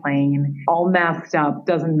on a plane, all masked up,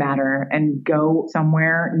 doesn't matter, and go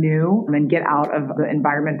somewhere new and get out of the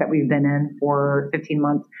environment that we've been in for 15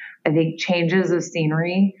 months. I think changes of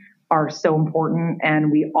scenery are so important,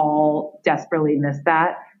 and we all desperately miss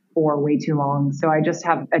that for way too long. So I just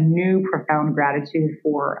have a new profound gratitude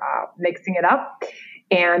for mixing it up.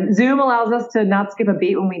 And Zoom allows us to not skip a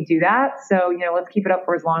beat when we do that. So, let's keep it up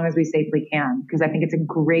for as long as we safely can, because I think it's a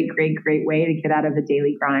great, great, great way to get out of the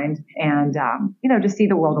daily grind and, just see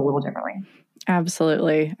the world a little differently.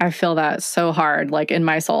 Absolutely. I feel that so hard, like in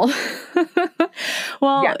my soul.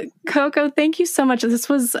 Well, yes. Coco, thank you so much. This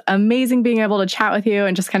was amazing being able to chat with you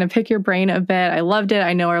and just kind of pick your brain a bit. I loved it.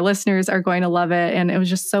 I know our listeners are going to love it. And it was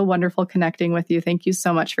just so wonderful connecting with you. Thank you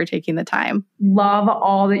so much for taking the time. Love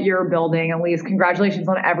all that you're building, Elise. Congratulations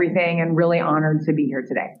on everything, and really honored to be here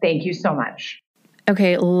today. Thank you so much.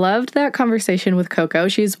 Okay, loved that conversation with Coco.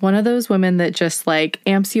 She's one of those women that just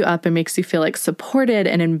amps you up and makes you feel supported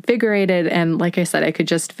and invigorated. And like I said, I could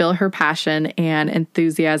just feel her passion and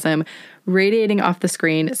enthusiasm radiating off the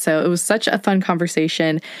screen. So it was such a fun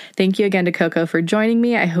conversation. Thank you again to Coco for joining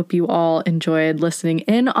me. I hope you all enjoyed listening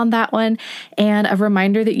in on that one. And a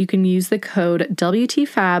reminder that you can use the code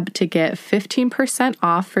WTFAB to get 15%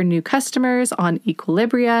 off for new customers on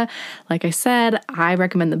Equilibria. Like I said, I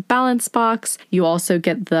recommend the Balance Box. You also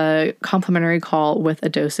get the complimentary call with a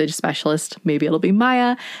dosage specialist. Maybe it'll be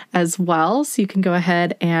Maia as well. So you can go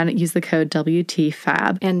ahead and use the code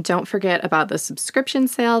WTFAB. And don't forget about the subscription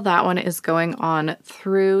sale. That one is going on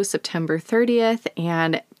through September 30th,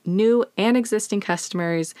 and new and existing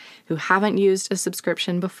customers who haven't used a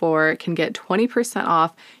subscription before can get 20%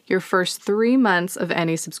 off your first 3 months of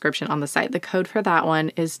any subscription on the site. The code for that one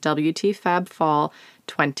is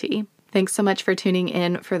WTFABFall20. Thanks so much for tuning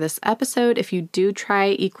in for this episode. If you do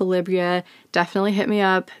try Equilibria, definitely hit me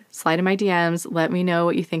up, slide in my DMs, let me know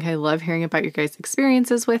what you think. I love hearing about your guys'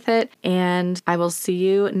 experiences with it. And I will see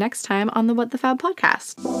you next time on the What the Fab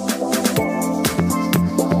podcast.